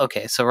 Well,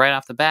 okay, so right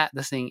off the bat,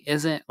 this thing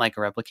isn't like a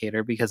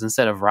replicator because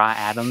instead of raw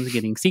atoms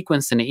getting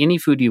sequenced into any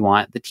food you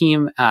want, the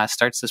team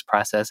starts this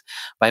process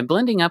by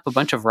blending up a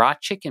bunch of raw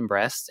chicken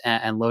breasts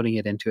and loading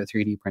it into a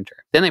 3D printer.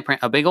 Then they print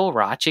a big old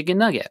raw chicken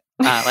nugget.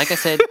 Like I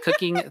said,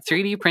 cooking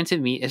 3D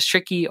printed meat is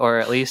tricky, or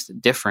at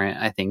least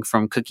different, I think,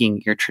 from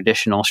cooking your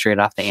traditional straight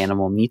off the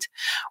animal meat.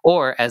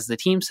 Or, as the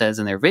team says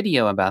in their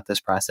video about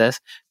this process,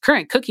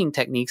 current cooking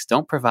techniques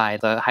don't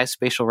provide the high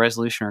spatial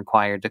resolution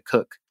required to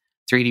cook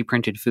 3D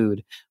printed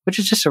food, which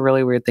is just a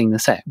really weird thing to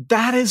say.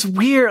 That is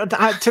weird.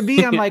 To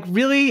me, I'm like,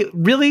 really? Do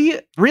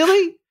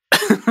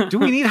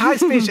we need high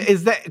spatial?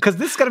 Is that because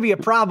this is going to be a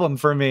problem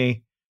for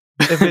me?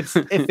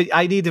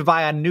 I need to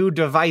buy a new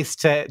device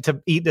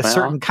to eat a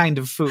certain kind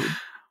of food.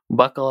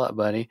 Buckle up,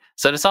 buddy.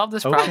 So to solve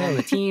this problem,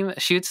 the team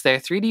shoots their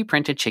 3D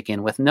printed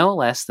chicken with no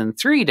less than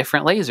 3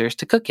 different lasers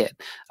to cook it.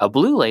 A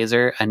blue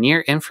laser, a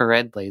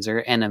near-infrared laser,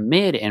 and a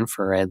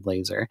mid-infrared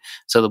laser.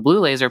 So the blue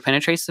laser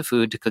penetrates the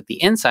food to cook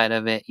the inside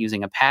of it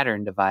using a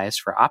pattern device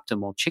for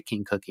optimal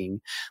chicken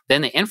cooking.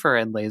 Then the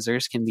infrared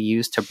lasers can be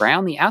used to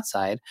brown the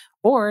outside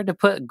or to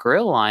put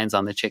grill lines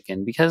on the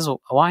chicken, because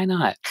why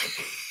not?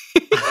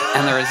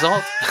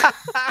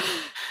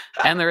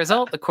 And the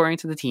result, according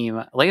to the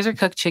team,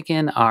 laser-cooked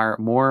chicken are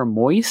more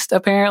moist,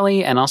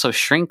 apparently, and also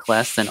shrink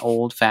less than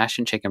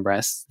old-fashioned chicken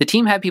breasts. The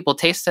team had people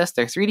taste test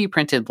their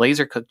 3D-printed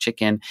laser-cooked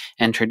chicken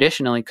and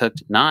traditionally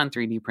cooked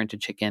non-3D-printed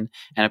chicken,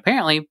 and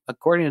apparently,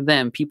 according to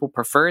them, people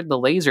preferred the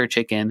laser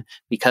chicken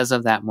because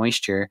of that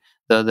moisture,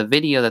 though the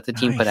video that the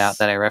team put out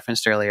that I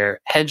referenced earlier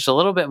hedged a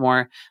little bit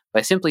more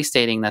by simply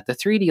stating that the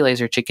 3D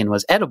laser chicken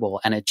was edible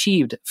and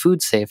achieved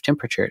food-safe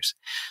temperatures.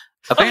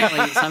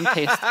 Apparently, some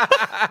taste.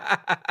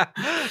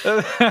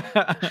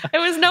 It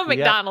was no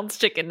McDonald's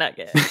chicken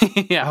nugget.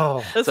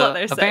 Yeah, that's what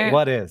they're saying.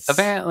 What is?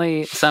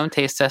 Apparently, some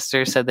taste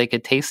testers said they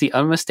could taste the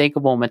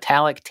unmistakable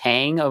metallic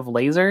tang of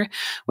laser,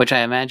 which I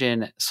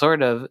imagine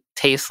sort of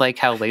tastes like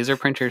how laser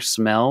printers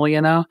smell,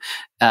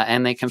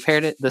 and they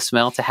compared the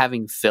smell to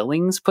having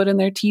fillings put in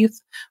their teeth.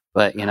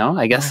 But,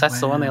 I guess that's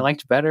the one they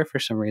liked better for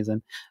some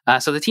reason.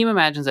 So the team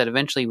imagines that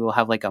eventually we'll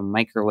have like a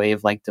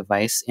microwave-like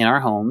device in our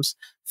homes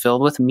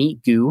filled with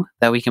meat goo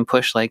that we can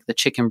push like the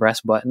chicken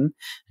breast button.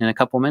 In a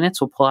couple minutes,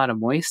 we'll pull out a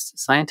moist,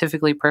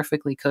 scientifically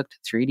perfectly cooked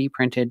 3D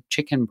printed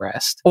chicken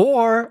breast.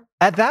 Or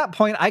at that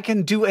point, I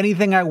can do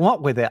anything I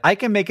want with it. I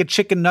can make a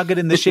chicken nugget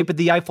in the shape of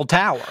the Eiffel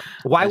Tower.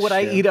 Why would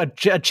I eat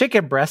a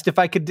chicken breast if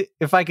I could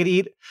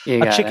eat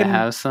a chicken?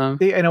 Have some,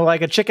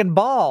 like a chicken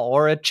ball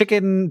or a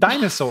chicken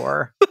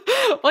dinosaur.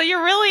 Well,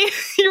 you're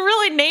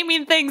really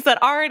naming things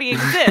that already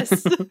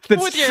exist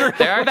with your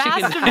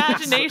vast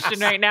imagination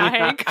right now,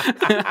 Hank.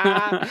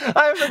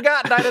 I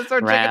forgot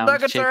dinosaur chicken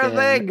nuggets are a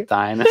thing.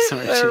 Dinosaur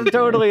chicken. They're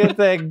totally a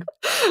thing.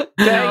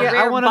 Dang it,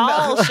 I want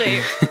ball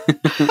shape.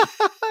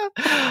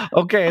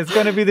 Okay, it's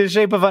going to be the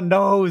shape of a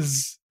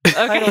nose. Okay,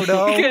 I don't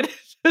know.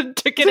 Good.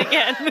 Chicken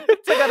again.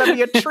 It's gotta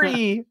be a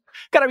tree.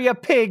 Gotta be a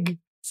pig.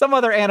 Some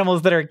other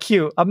animals that are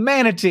cute. A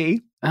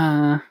manatee.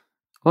 What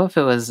if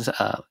it was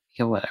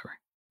whatever.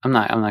 I'm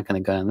not going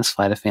to go on this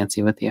flight of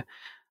fancy with you.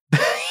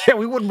 Yeah,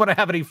 we wouldn't want to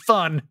have any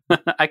fun.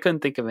 I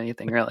couldn't think of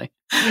anything, really.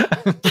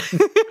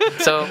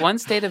 So one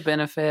stated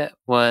benefit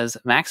was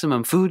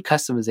maximum food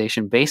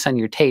customization based on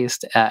your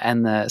taste.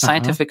 And the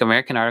Scientific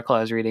American article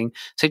I was reading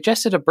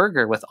suggested a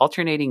burger with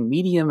alternating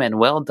medium and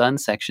well-done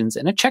sections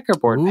in a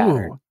checkerboard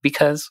pattern.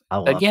 Because,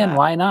 again,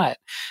 why not?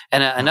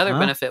 And another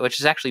benefit, which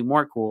is actually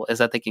more cool, is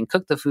that they can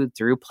cook the food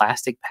through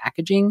plastic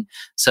packaging.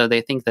 So they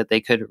think that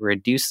they could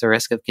reduce the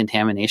risk of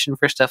contamination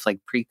for stuff like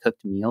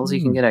pre-cooked meals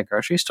you can get at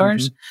grocery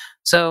stores.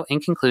 So, in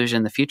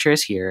conclusion, the future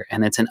is here,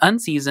 and it's an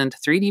unseasoned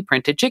 3D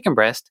printed chicken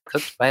breast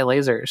cooked by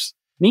lasers.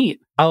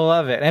 Neat. I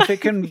love it. And if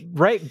it can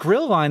write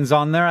grill lines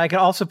on there, I can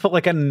also put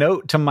like a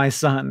note to my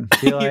son.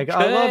 Be like,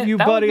 I love you,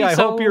 buddy. I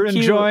hope you're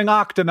enjoying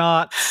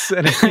Octonauts.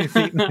 And he's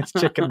eating his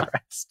chicken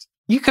breast.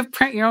 You could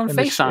print your own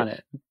face on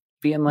it.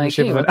 Being like,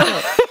 hey, what's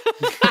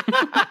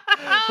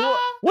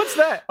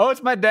that? Oh,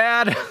 it's my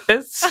dad.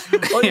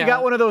 You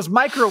got one of those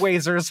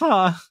microwavers,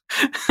 huh?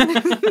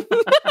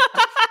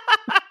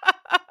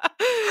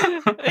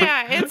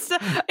 Yeah, it's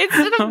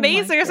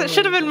amazing. It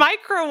should have been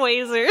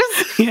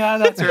microwavers. Yeah,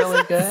 that's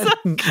really good.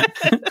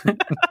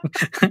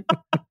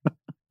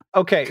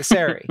 Okay,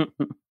 Sari.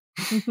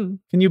 Can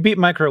you beat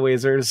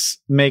microwavers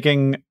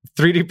making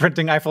 3D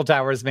printing Eiffel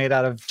Towers made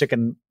out of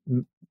chicken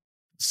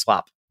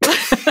slop.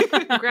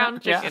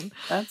 Ground chicken.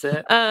 Yeah, that's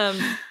it.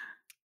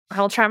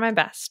 I'll try my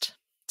best.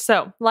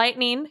 So,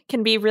 lightning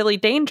can be really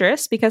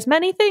dangerous because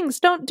many things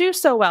don't do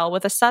so well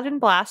with a sudden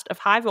blast of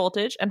high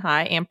voltage and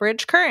high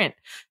amperage current,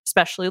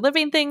 especially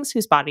living things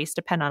whose bodies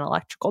depend on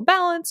electrical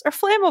balance or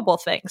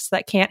flammable things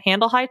that can't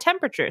handle high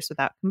temperatures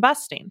without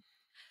combusting.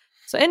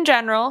 So, in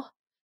general,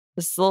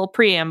 this is a little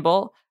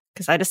preamble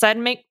because I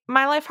decided to make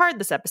my life hard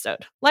this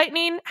episode.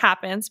 Lightning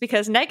happens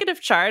because negative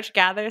charge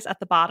gathers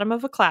at the bottom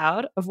of a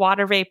cloud of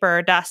water vapor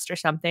or dust or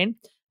something,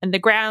 and the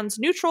ground's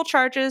neutral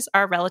charges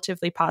are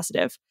relatively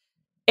positive.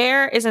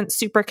 Air isn't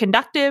super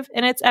conductive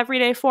in its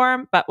everyday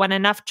form, but when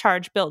enough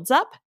charge builds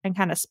up and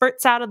kind of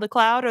spurts out of the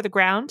cloud or the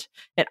ground,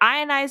 it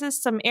ionizes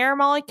some air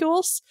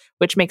molecules,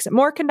 which makes it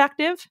more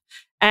conductive.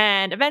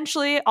 And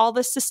eventually, all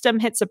the system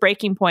hits a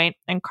breaking point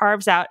and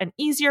carves out an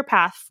easier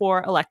path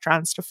for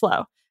electrons to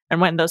flow. And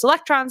when those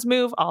electrons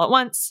move all at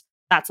once,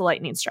 that's a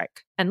lightning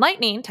strike. And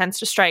lightning tends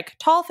to strike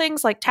tall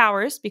things like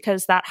towers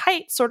because that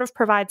height sort of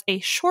provides a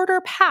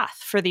shorter path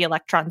for the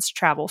electrons to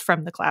travel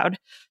from the cloud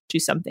to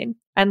something.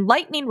 And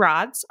lightning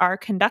rods are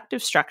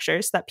conductive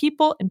structures that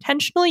people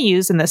intentionally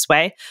use in this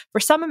way for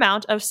some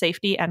amount of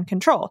safety and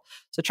control.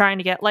 So trying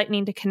to get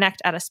lightning to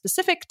connect at a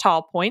specific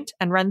tall point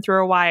and run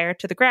through a wire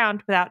to the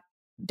ground without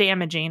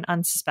damaging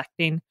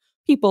unsuspecting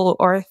people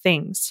or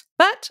things.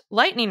 But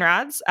lightning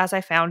rods, as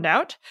I found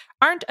out,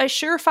 aren't a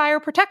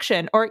surefire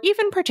protection or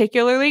even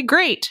particularly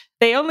great.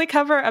 They only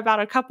cover about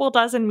a couple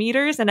dozen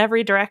meters in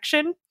every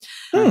direction,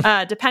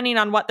 depending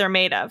on what they're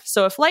made of.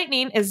 So if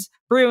lightning is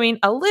brewing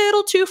a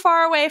little too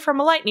far away from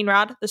a lightning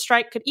rod, the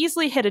strike could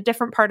easily hit a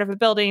different part of a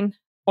building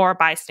or a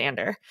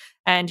bystander.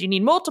 And you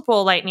need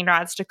multiple lightning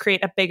rods to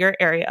create a bigger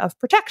area of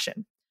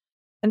protection.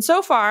 And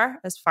so far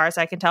as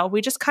I can tell, we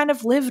just kind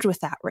of lived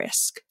with that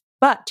risk.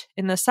 But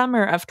in the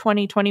summer of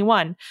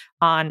 2021,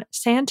 on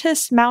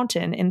Santis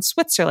Mountain in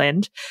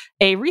Switzerland,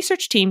 a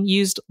research team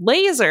used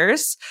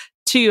lasers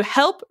to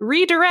help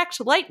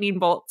redirect lightning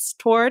bolts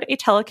toward a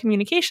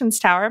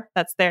telecommunications tower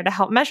that's there to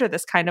help measure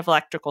this kind of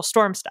electrical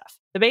storm stuff.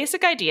 The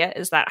basic idea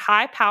is that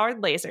high-powered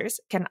lasers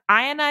can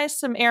ionize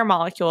some air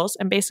molecules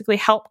and basically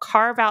help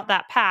carve out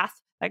that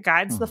path that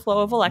guides the flow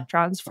of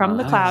electrons from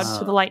the cloud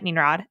to the lightning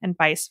rod and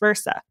vice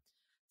versa.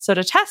 So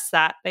to test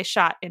that, they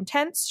shot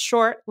intense,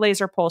 short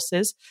laser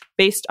pulses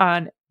based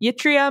on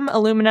yttrium,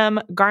 aluminum,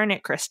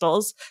 garnet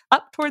crystals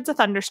up towards a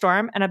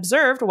thunderstorm and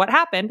observed what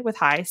happened with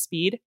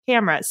high-speed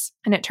cameras.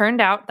 And it turned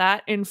out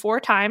that in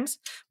 4 times,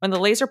 when the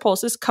laser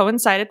pulses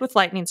coincided with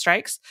lightning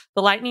strikes,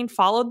 the lightning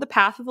followed the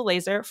path of the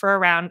laser for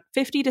around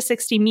 50 to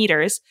 60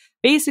 meters,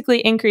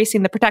 basically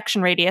increasing the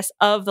protection radius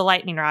of the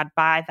lightning rod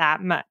by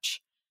that much.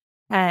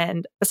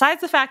 And besides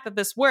the fact that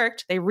this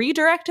worked, they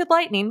redirected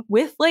lightning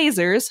with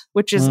lasers,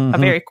 which is a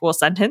very cool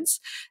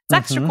sentence. It's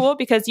extra cool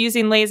because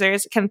using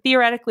lasers can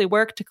theoretically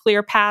work to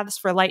clear paths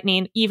for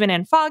lightning even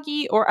in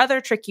foggy or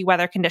other tricky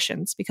weather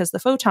conditions because the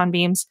photon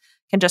beams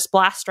can just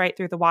blast right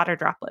through the water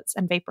droplets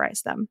and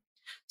vaporize them.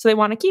 So they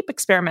want to keep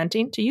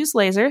experimenting to use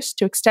lasers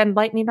to extend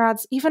lightning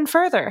rods even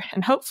further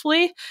and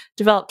hopefully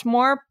develop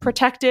more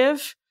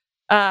protective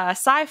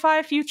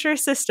sci-fi future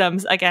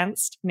systems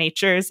against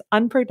nature's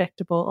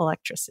unpredictable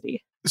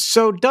electricity.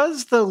 So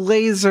does the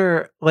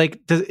laser,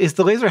 does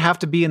the laser have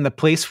to be in the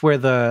place where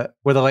the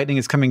lightning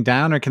is coming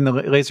down, or can the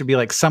laser be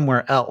like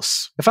somewhere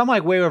else? If I'm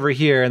like way over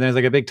here and there's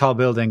like a big tall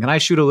building, can I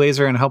shoot a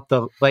laser and help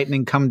the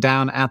lightning come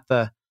down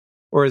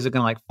or is it going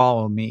to like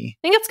follow me?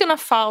 I think it's going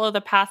to follow the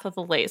path of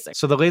the laser.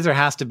 So the laser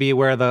has to be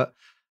where the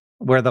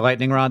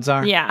lightning rods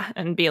are? Yeah,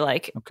 and be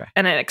like, okay.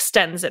 And it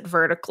extends it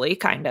vertically,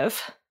 kind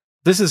of.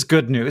 This is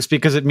good news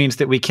because it means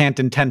that we can't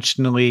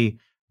intentionally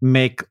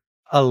make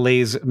a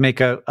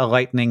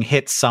lightning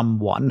hit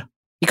someone.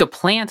 You could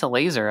plant a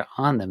laser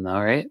on them, though,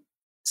 right?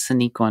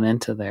 Sneak one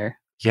into there.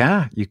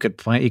 Yeah, you could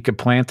plant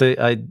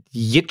a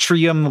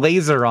yttrium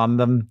laser on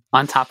them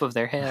on top of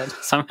their head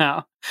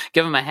somehow.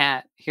 Give them a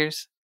hat.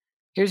 Here's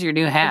your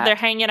new hat. They're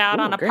hanging out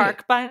on a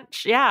park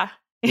bench. Yeah.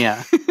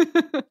 Yeah.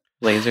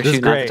 Laser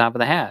shooting out the top of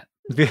the hat.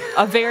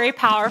 A very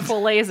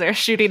powerful laser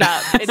shooting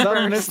up.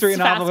 Some mystery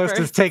novelist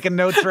is taking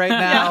notes right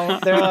now. Yeah.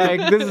 They're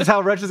like, this is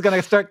how Russia's going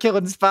to start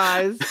killing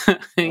spies.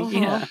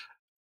 Yeah.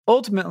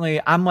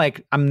 Ultimately, I'm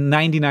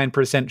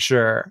 99%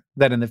 sure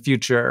that in the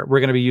future,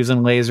 we're going to be using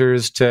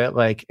lasers to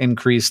like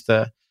increase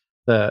the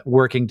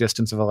working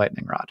distance of a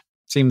lightning rod.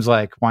 Seems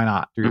like, why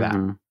not do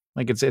that?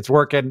 Like it's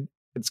working.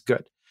 It's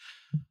good.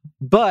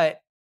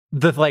 But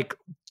the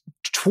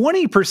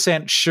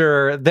 20%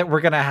 sure that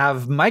we're going to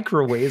have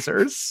micro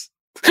lasers.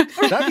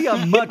 That'd be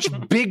a much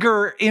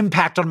bigger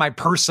impact on my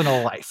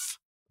personal life.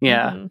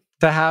 Yeah.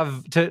 To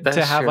have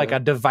like a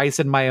device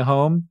in my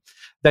home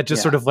that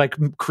just sort of like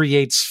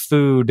creates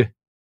food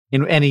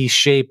in any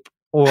shape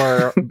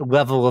or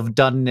level of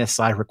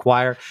doneness I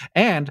require.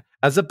 And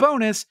as a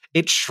bonus,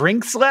 it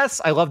shrinks less.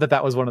 I love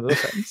that was one of the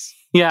things.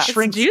 Yeah.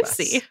 Shrinks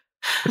juicy.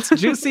 Less.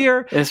 It's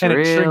juicier. It's and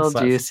real it shrinks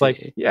less. Juicy. It's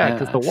like,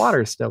 because the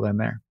water's still in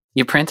there.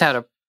 You print out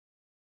a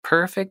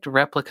perfect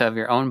replica of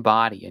your own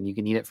body and you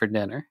can eat it for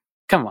dinner.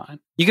 Come on.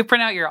 You could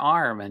print out your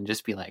arm and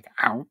just be like,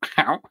 ow,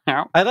 ow,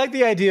 ow. I like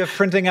the idea of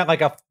printing out like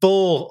a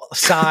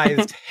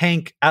full-sized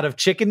Hank out of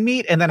chicken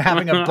meat and then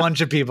having a bunch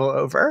of people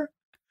over.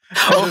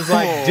 I was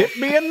like, dip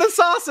me in the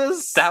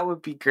sauces. That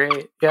would be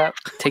great. Yep.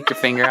 Take your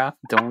finger off.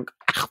 Don't.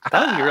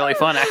 That would be really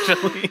fun,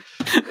 actually.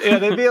 Yeah,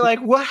 they'd be like,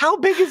 well, how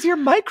big is your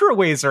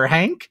microwazer,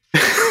 Hank?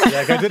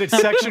 Like, I did it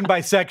section by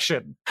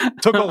section.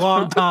 Took a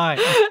long time.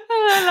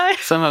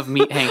 Some of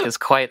Meat Hank is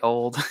quite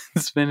old.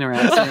 It's been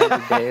around 200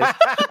 days.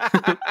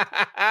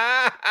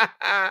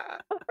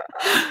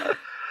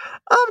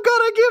 I'm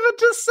gonna give it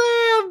to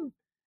Sam.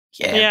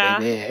 Yeah.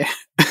 Baby.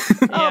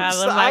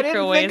 I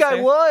didn't think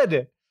I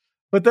would.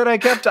 But then I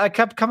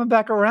kept coming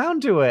back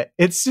around to it.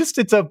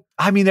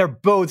 They're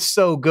both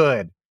so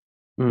good.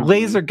 Mm-hmm.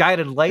 Laser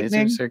guided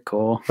lightning. Lasers are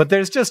cool. But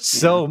there's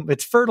just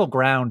it's fertile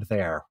ground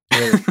there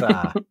with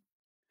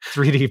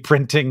 3D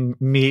printing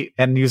meat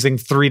and using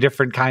 3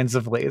 different kinds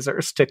of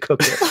lasers to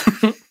cook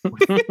it.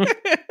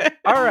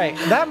 All right.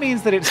 That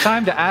means that it's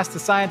time to ask the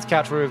Science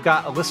Couch, where we've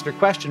got a listener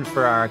question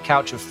for our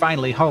couch of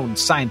finely honed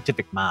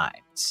scientific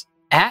minds.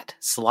 At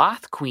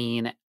Sloth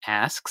Queen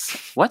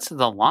asks, what's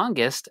the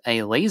longest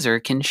a laser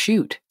can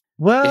shoot?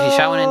 Well, if you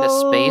shot one into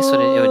space, it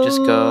would just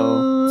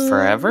go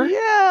forever?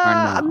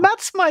 Yeah, or no?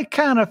 That's my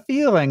kind of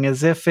feeling,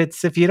 is if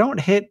you don't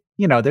hit,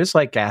 there's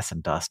like gas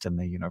and dust in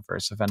the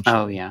universe eventually.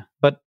 Oh, yeah.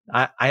 But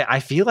I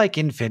feel like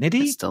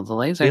infinity. It's still the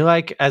laser. I feel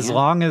like as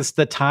long as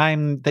the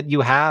time that you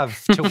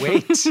have to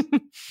wait. Is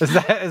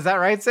that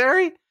right,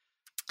 Sari?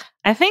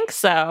 I think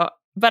so.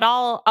 But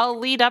I'll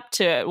lead up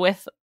to it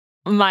with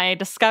my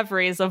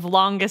discoveries of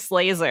longest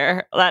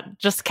laser that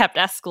just kept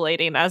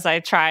escalating as I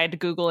tried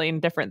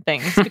Googling different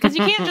things, because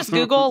you can't just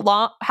Google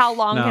how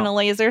long can a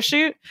laser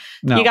shoot.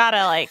 No. You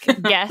gotta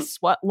guess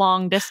what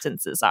long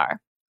distances are.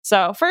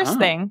 So first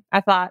thing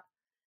I thought,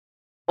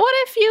 what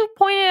if you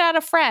pointed at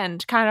a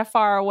friend kind of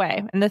far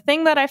away? And the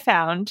thing that I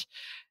found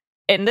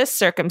in this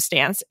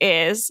circumstance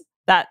is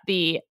that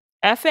the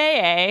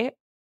FAA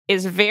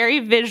is very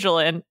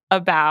vigilant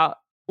about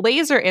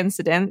laser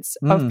incidents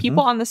of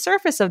people on the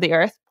surface of the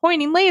Earth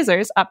pointing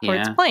lasers up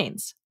towards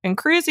planes. And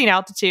cruising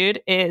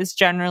altitude is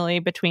generally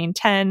between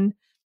 10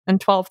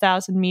 and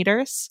 12,000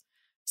 meters.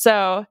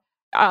 So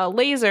a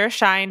laser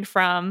shined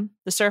from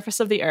the surface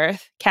of the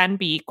Earth can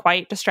be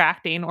quite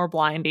distracting or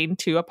blinding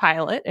to a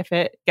pilot if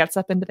it gets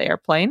up into the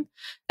airplane.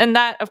 And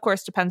that, of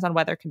course, depends on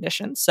weather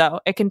conditions. So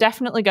it can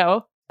definitely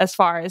go as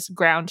far as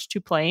ground to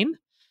plane.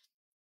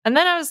 And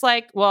then I was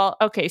like, well,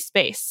 okay,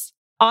 space.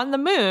 On the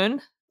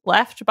moon,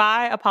 left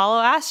by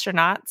Apollo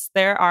astronauts,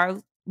 there are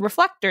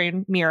reflector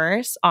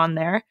mirrors on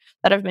there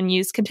that have been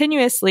used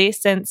continuously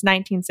since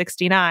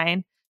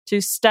 1969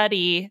 to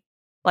study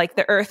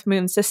the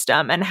Earth-Moon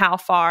system and how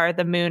far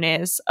the moon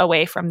is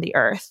away from the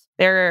Earth.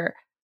 There are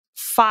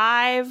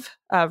 5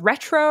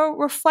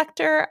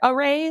 retroreflector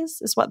arrays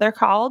is what they're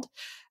called.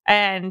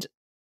 And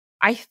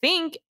I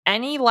think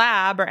any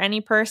lab or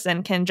any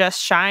person can just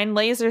shine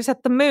lasers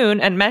at the moon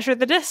and measure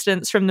the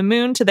distance from the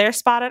moon to their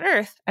spot at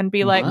Earth and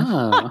be like,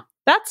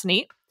 that's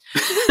neat.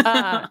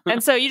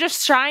 And so you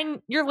just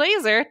shine your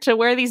laser to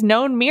where these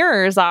known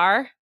mirrors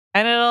are,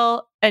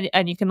 and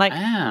and you can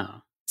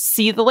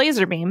see the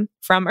laser beam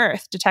from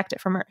Earth, detect it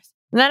from Earth.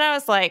 And then I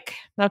was like,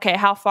 okay,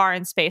 how far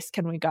in space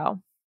can we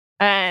go?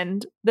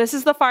 And this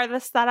is the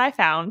farthest that I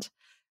found,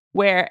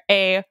 where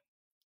a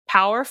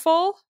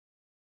powerful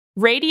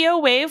radio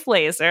wave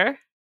laser,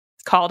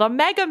 it's called a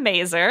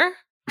megamaser.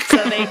 So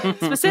they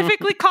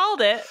specifically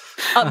called it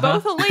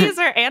both a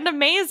laser and a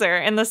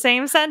maser in the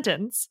same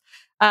sentence.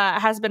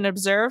 Has been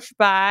observed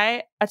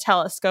by a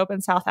telescope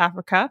in South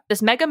Africa.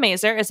 This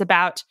megamaser is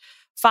about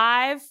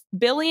 5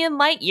 billion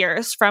light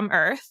years from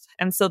Earth.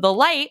 And so the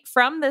light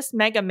from this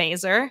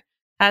megamaser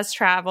has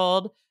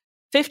traveled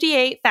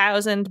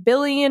 58,000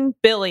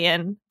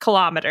 billion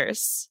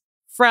kilometers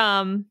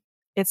from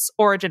its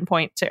origin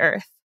point to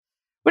Earth,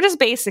 which is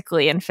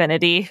basically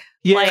infinity.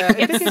 Yeah,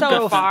 it's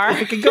so far.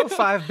 If it can go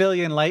 5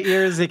 billion light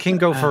years, it can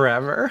go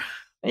forever.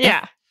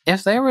 Yeah.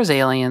 If there was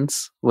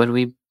aliens, would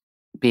we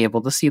be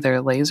able to see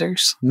their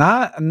lasers?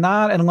 Not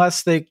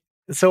unless we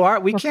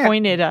can't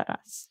pointed at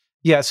us.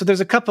 Yeah, so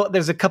there's a couple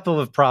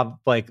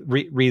of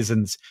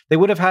reasons. They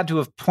would have had to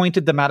have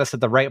pointed them at us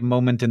at the right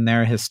moment in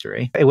their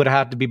history. It would have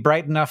had to be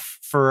bright enough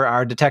for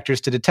our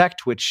detectors to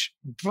detect, which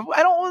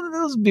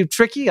those would be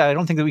tricky. I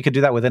don't think that we could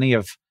do that with any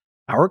of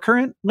our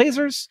current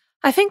lasers.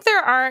 I think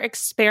there are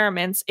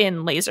experiments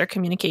in laser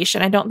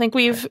communication. I don't think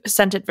we've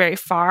sent it very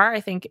far.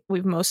 I think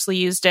we've mostly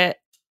used it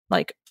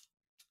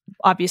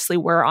obviously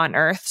we're on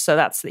Earth, so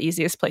that's the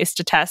easiest place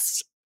to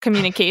test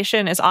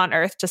communication is on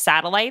Earth to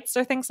satellites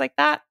or things like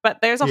that. But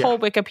there's a whole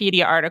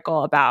Wikipedia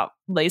article about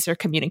laser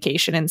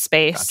communication in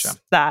space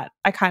that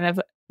I kind of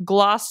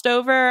glossed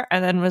over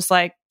and then was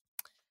like,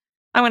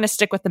 I'm going to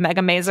stick with the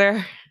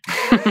megamaser.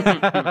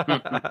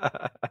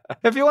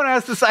 If you want to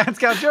ask the Science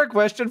Couch your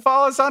question,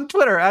 follow us on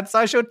Twitter at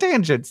SciShow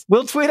Tangents.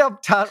 We'll tweet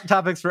up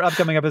topics for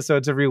upcoming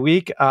episodes every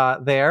week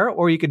there,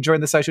 or you can join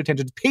the SciShow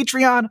Tangents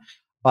Patreon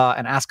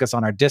and ask us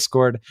on our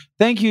Discord.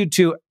 Thank you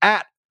to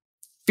at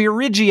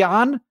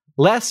Firigion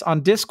Les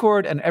on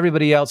Discord, and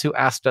everybody else who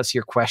asked us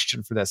your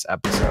question for this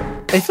episode.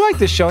 If you like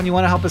this show and you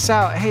want to help us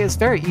out, hey, it's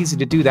very easy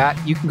to do that.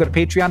 You can go to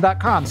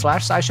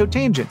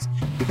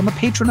patreon.com/SciShowTangents. Become a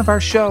patron of our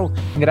show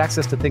and get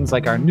access to things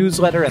like our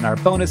newsletter and our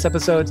bonus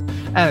episodes.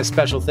 And a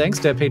special thanks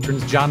to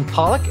patrons John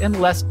Pollock and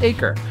Les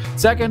Aker.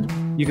 Second,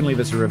 you can leave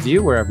us a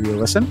review wherever you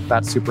listen.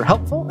 That's super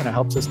helpful, and it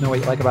helps us know what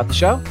you like about the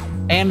show.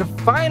 And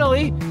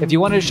finally, if you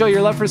want to show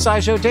your love for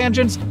SciShow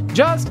Tangents,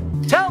 just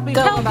tell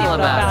people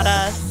about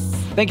us.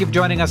 Thank you for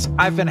joining us.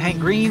 I've been Hank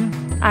Green.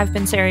 I've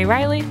been Sari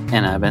Riley.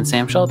 And I've been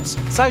Sam Schultz.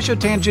 SciShow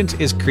Tangents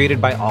is created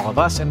by all of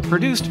us and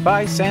produced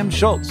by Sam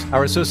Schultz.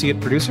 Our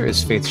associate producer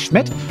is Faith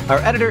Schmidt. Our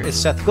editor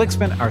is Seth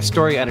Glicksman. Our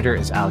story editor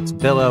is Alex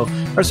Billow.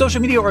 Our social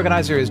media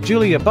organizer is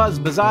Julia Buzz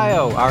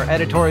Bazzaio. Our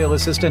editorial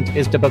assistant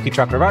is Deboki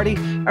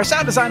Chakravarti. Our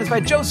sound design is by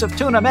Joseph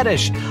Tuna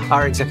Medish.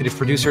 Our executive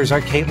producers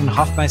are Caitlin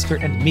Hoffmeister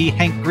and me,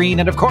 Hank Green.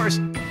 And of course,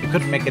 we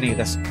couldn't make any of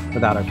this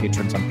without our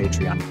patrons on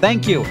Patreon.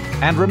 Thank you.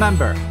 And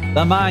remember,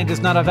 the mind is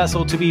not a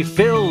vessel to be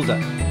filled,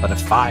 but a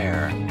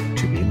fire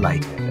to be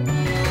lighted.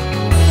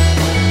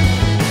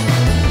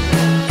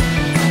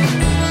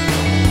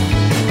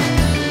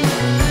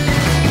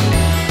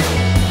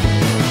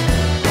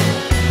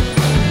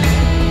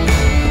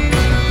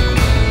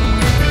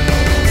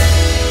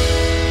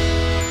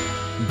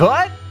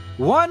 But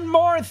one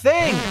more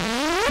thing.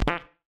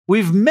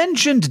 We've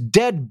mentioned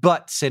dead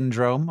butt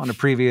syndrome on a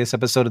previous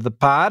episode of the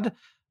pod,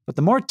 but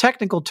the more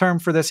technical term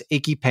for this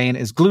achy pain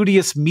is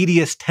gluteus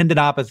medius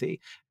tendinopathy.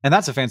 And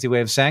that's a fancy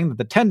way of saying that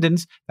the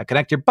tendons that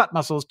connect your butt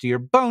muscles to your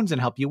bones and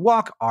help you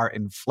walk are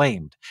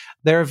inflamed.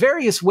 There are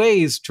various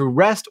ways to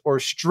rest or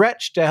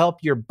stretch to help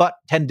your butt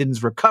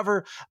tendons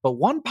recover, but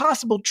one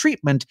possible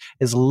treatment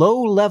is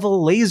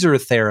low-level laser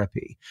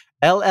therapy.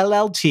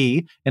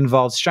 LLLT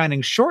involves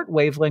shining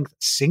short-wavelength,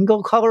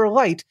 single-color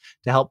light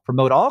to help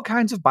promote all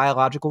kinds of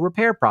biological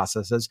repair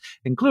processes,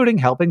 including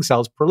helping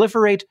cells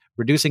proliferate,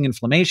 reducing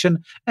inflammation,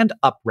 and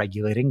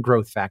upregulating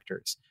growth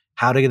factors.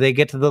 How do they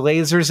get to the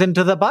lasers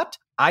into the butt?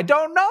 I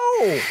don't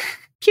know.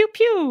 Pew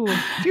pew.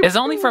 It's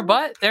only for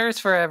butt. There's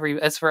for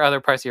it's for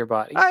other parts of your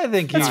body. I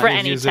think you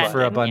could use it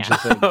for a bunch of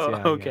things.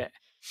 Yeah, okay. Yeah.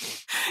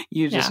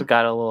 You just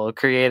got a little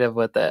creative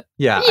with it.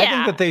 Yeah, I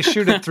think that they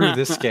shoot it through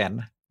the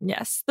skin.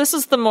 Yes, this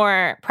is the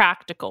more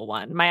practical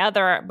one. My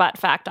other butt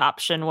fact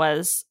option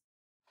was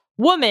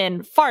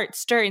woman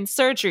farts during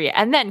surgery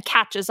and then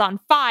catches on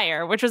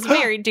fire, which was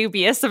very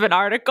dubious of an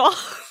article.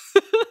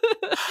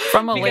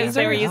 From a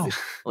laser? They were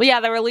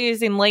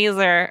using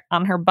laser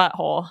on her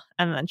butthole,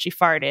 and then she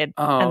farted,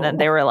 and then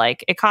they were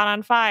like, it caught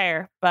on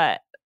fire.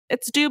 But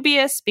it's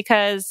dubious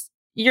because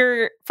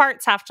your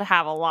farts have to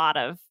have a lot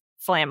of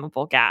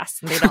flammable gas,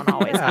 and they don't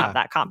always have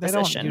that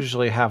composition. They don't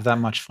usually have that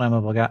much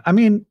flammable gas. I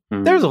mean,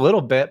 there's a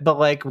little bit, but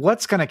like,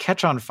 what's going to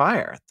catch on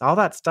fire? All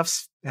that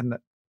stuff's in the.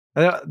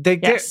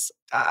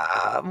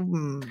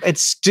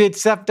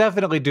 It's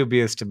definitely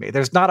dubious to me.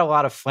 There's not a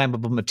lot of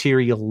flammable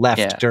material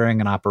left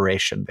during an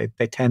operation.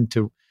 They tend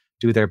to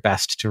do their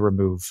best to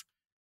remove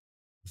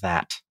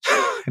that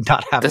and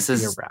not have it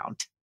be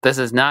around. This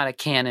is not a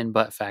canon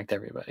butt fact,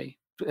 everybody.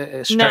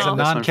 It's a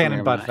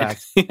non-canon butt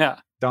fact. Yeah.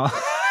 Don't.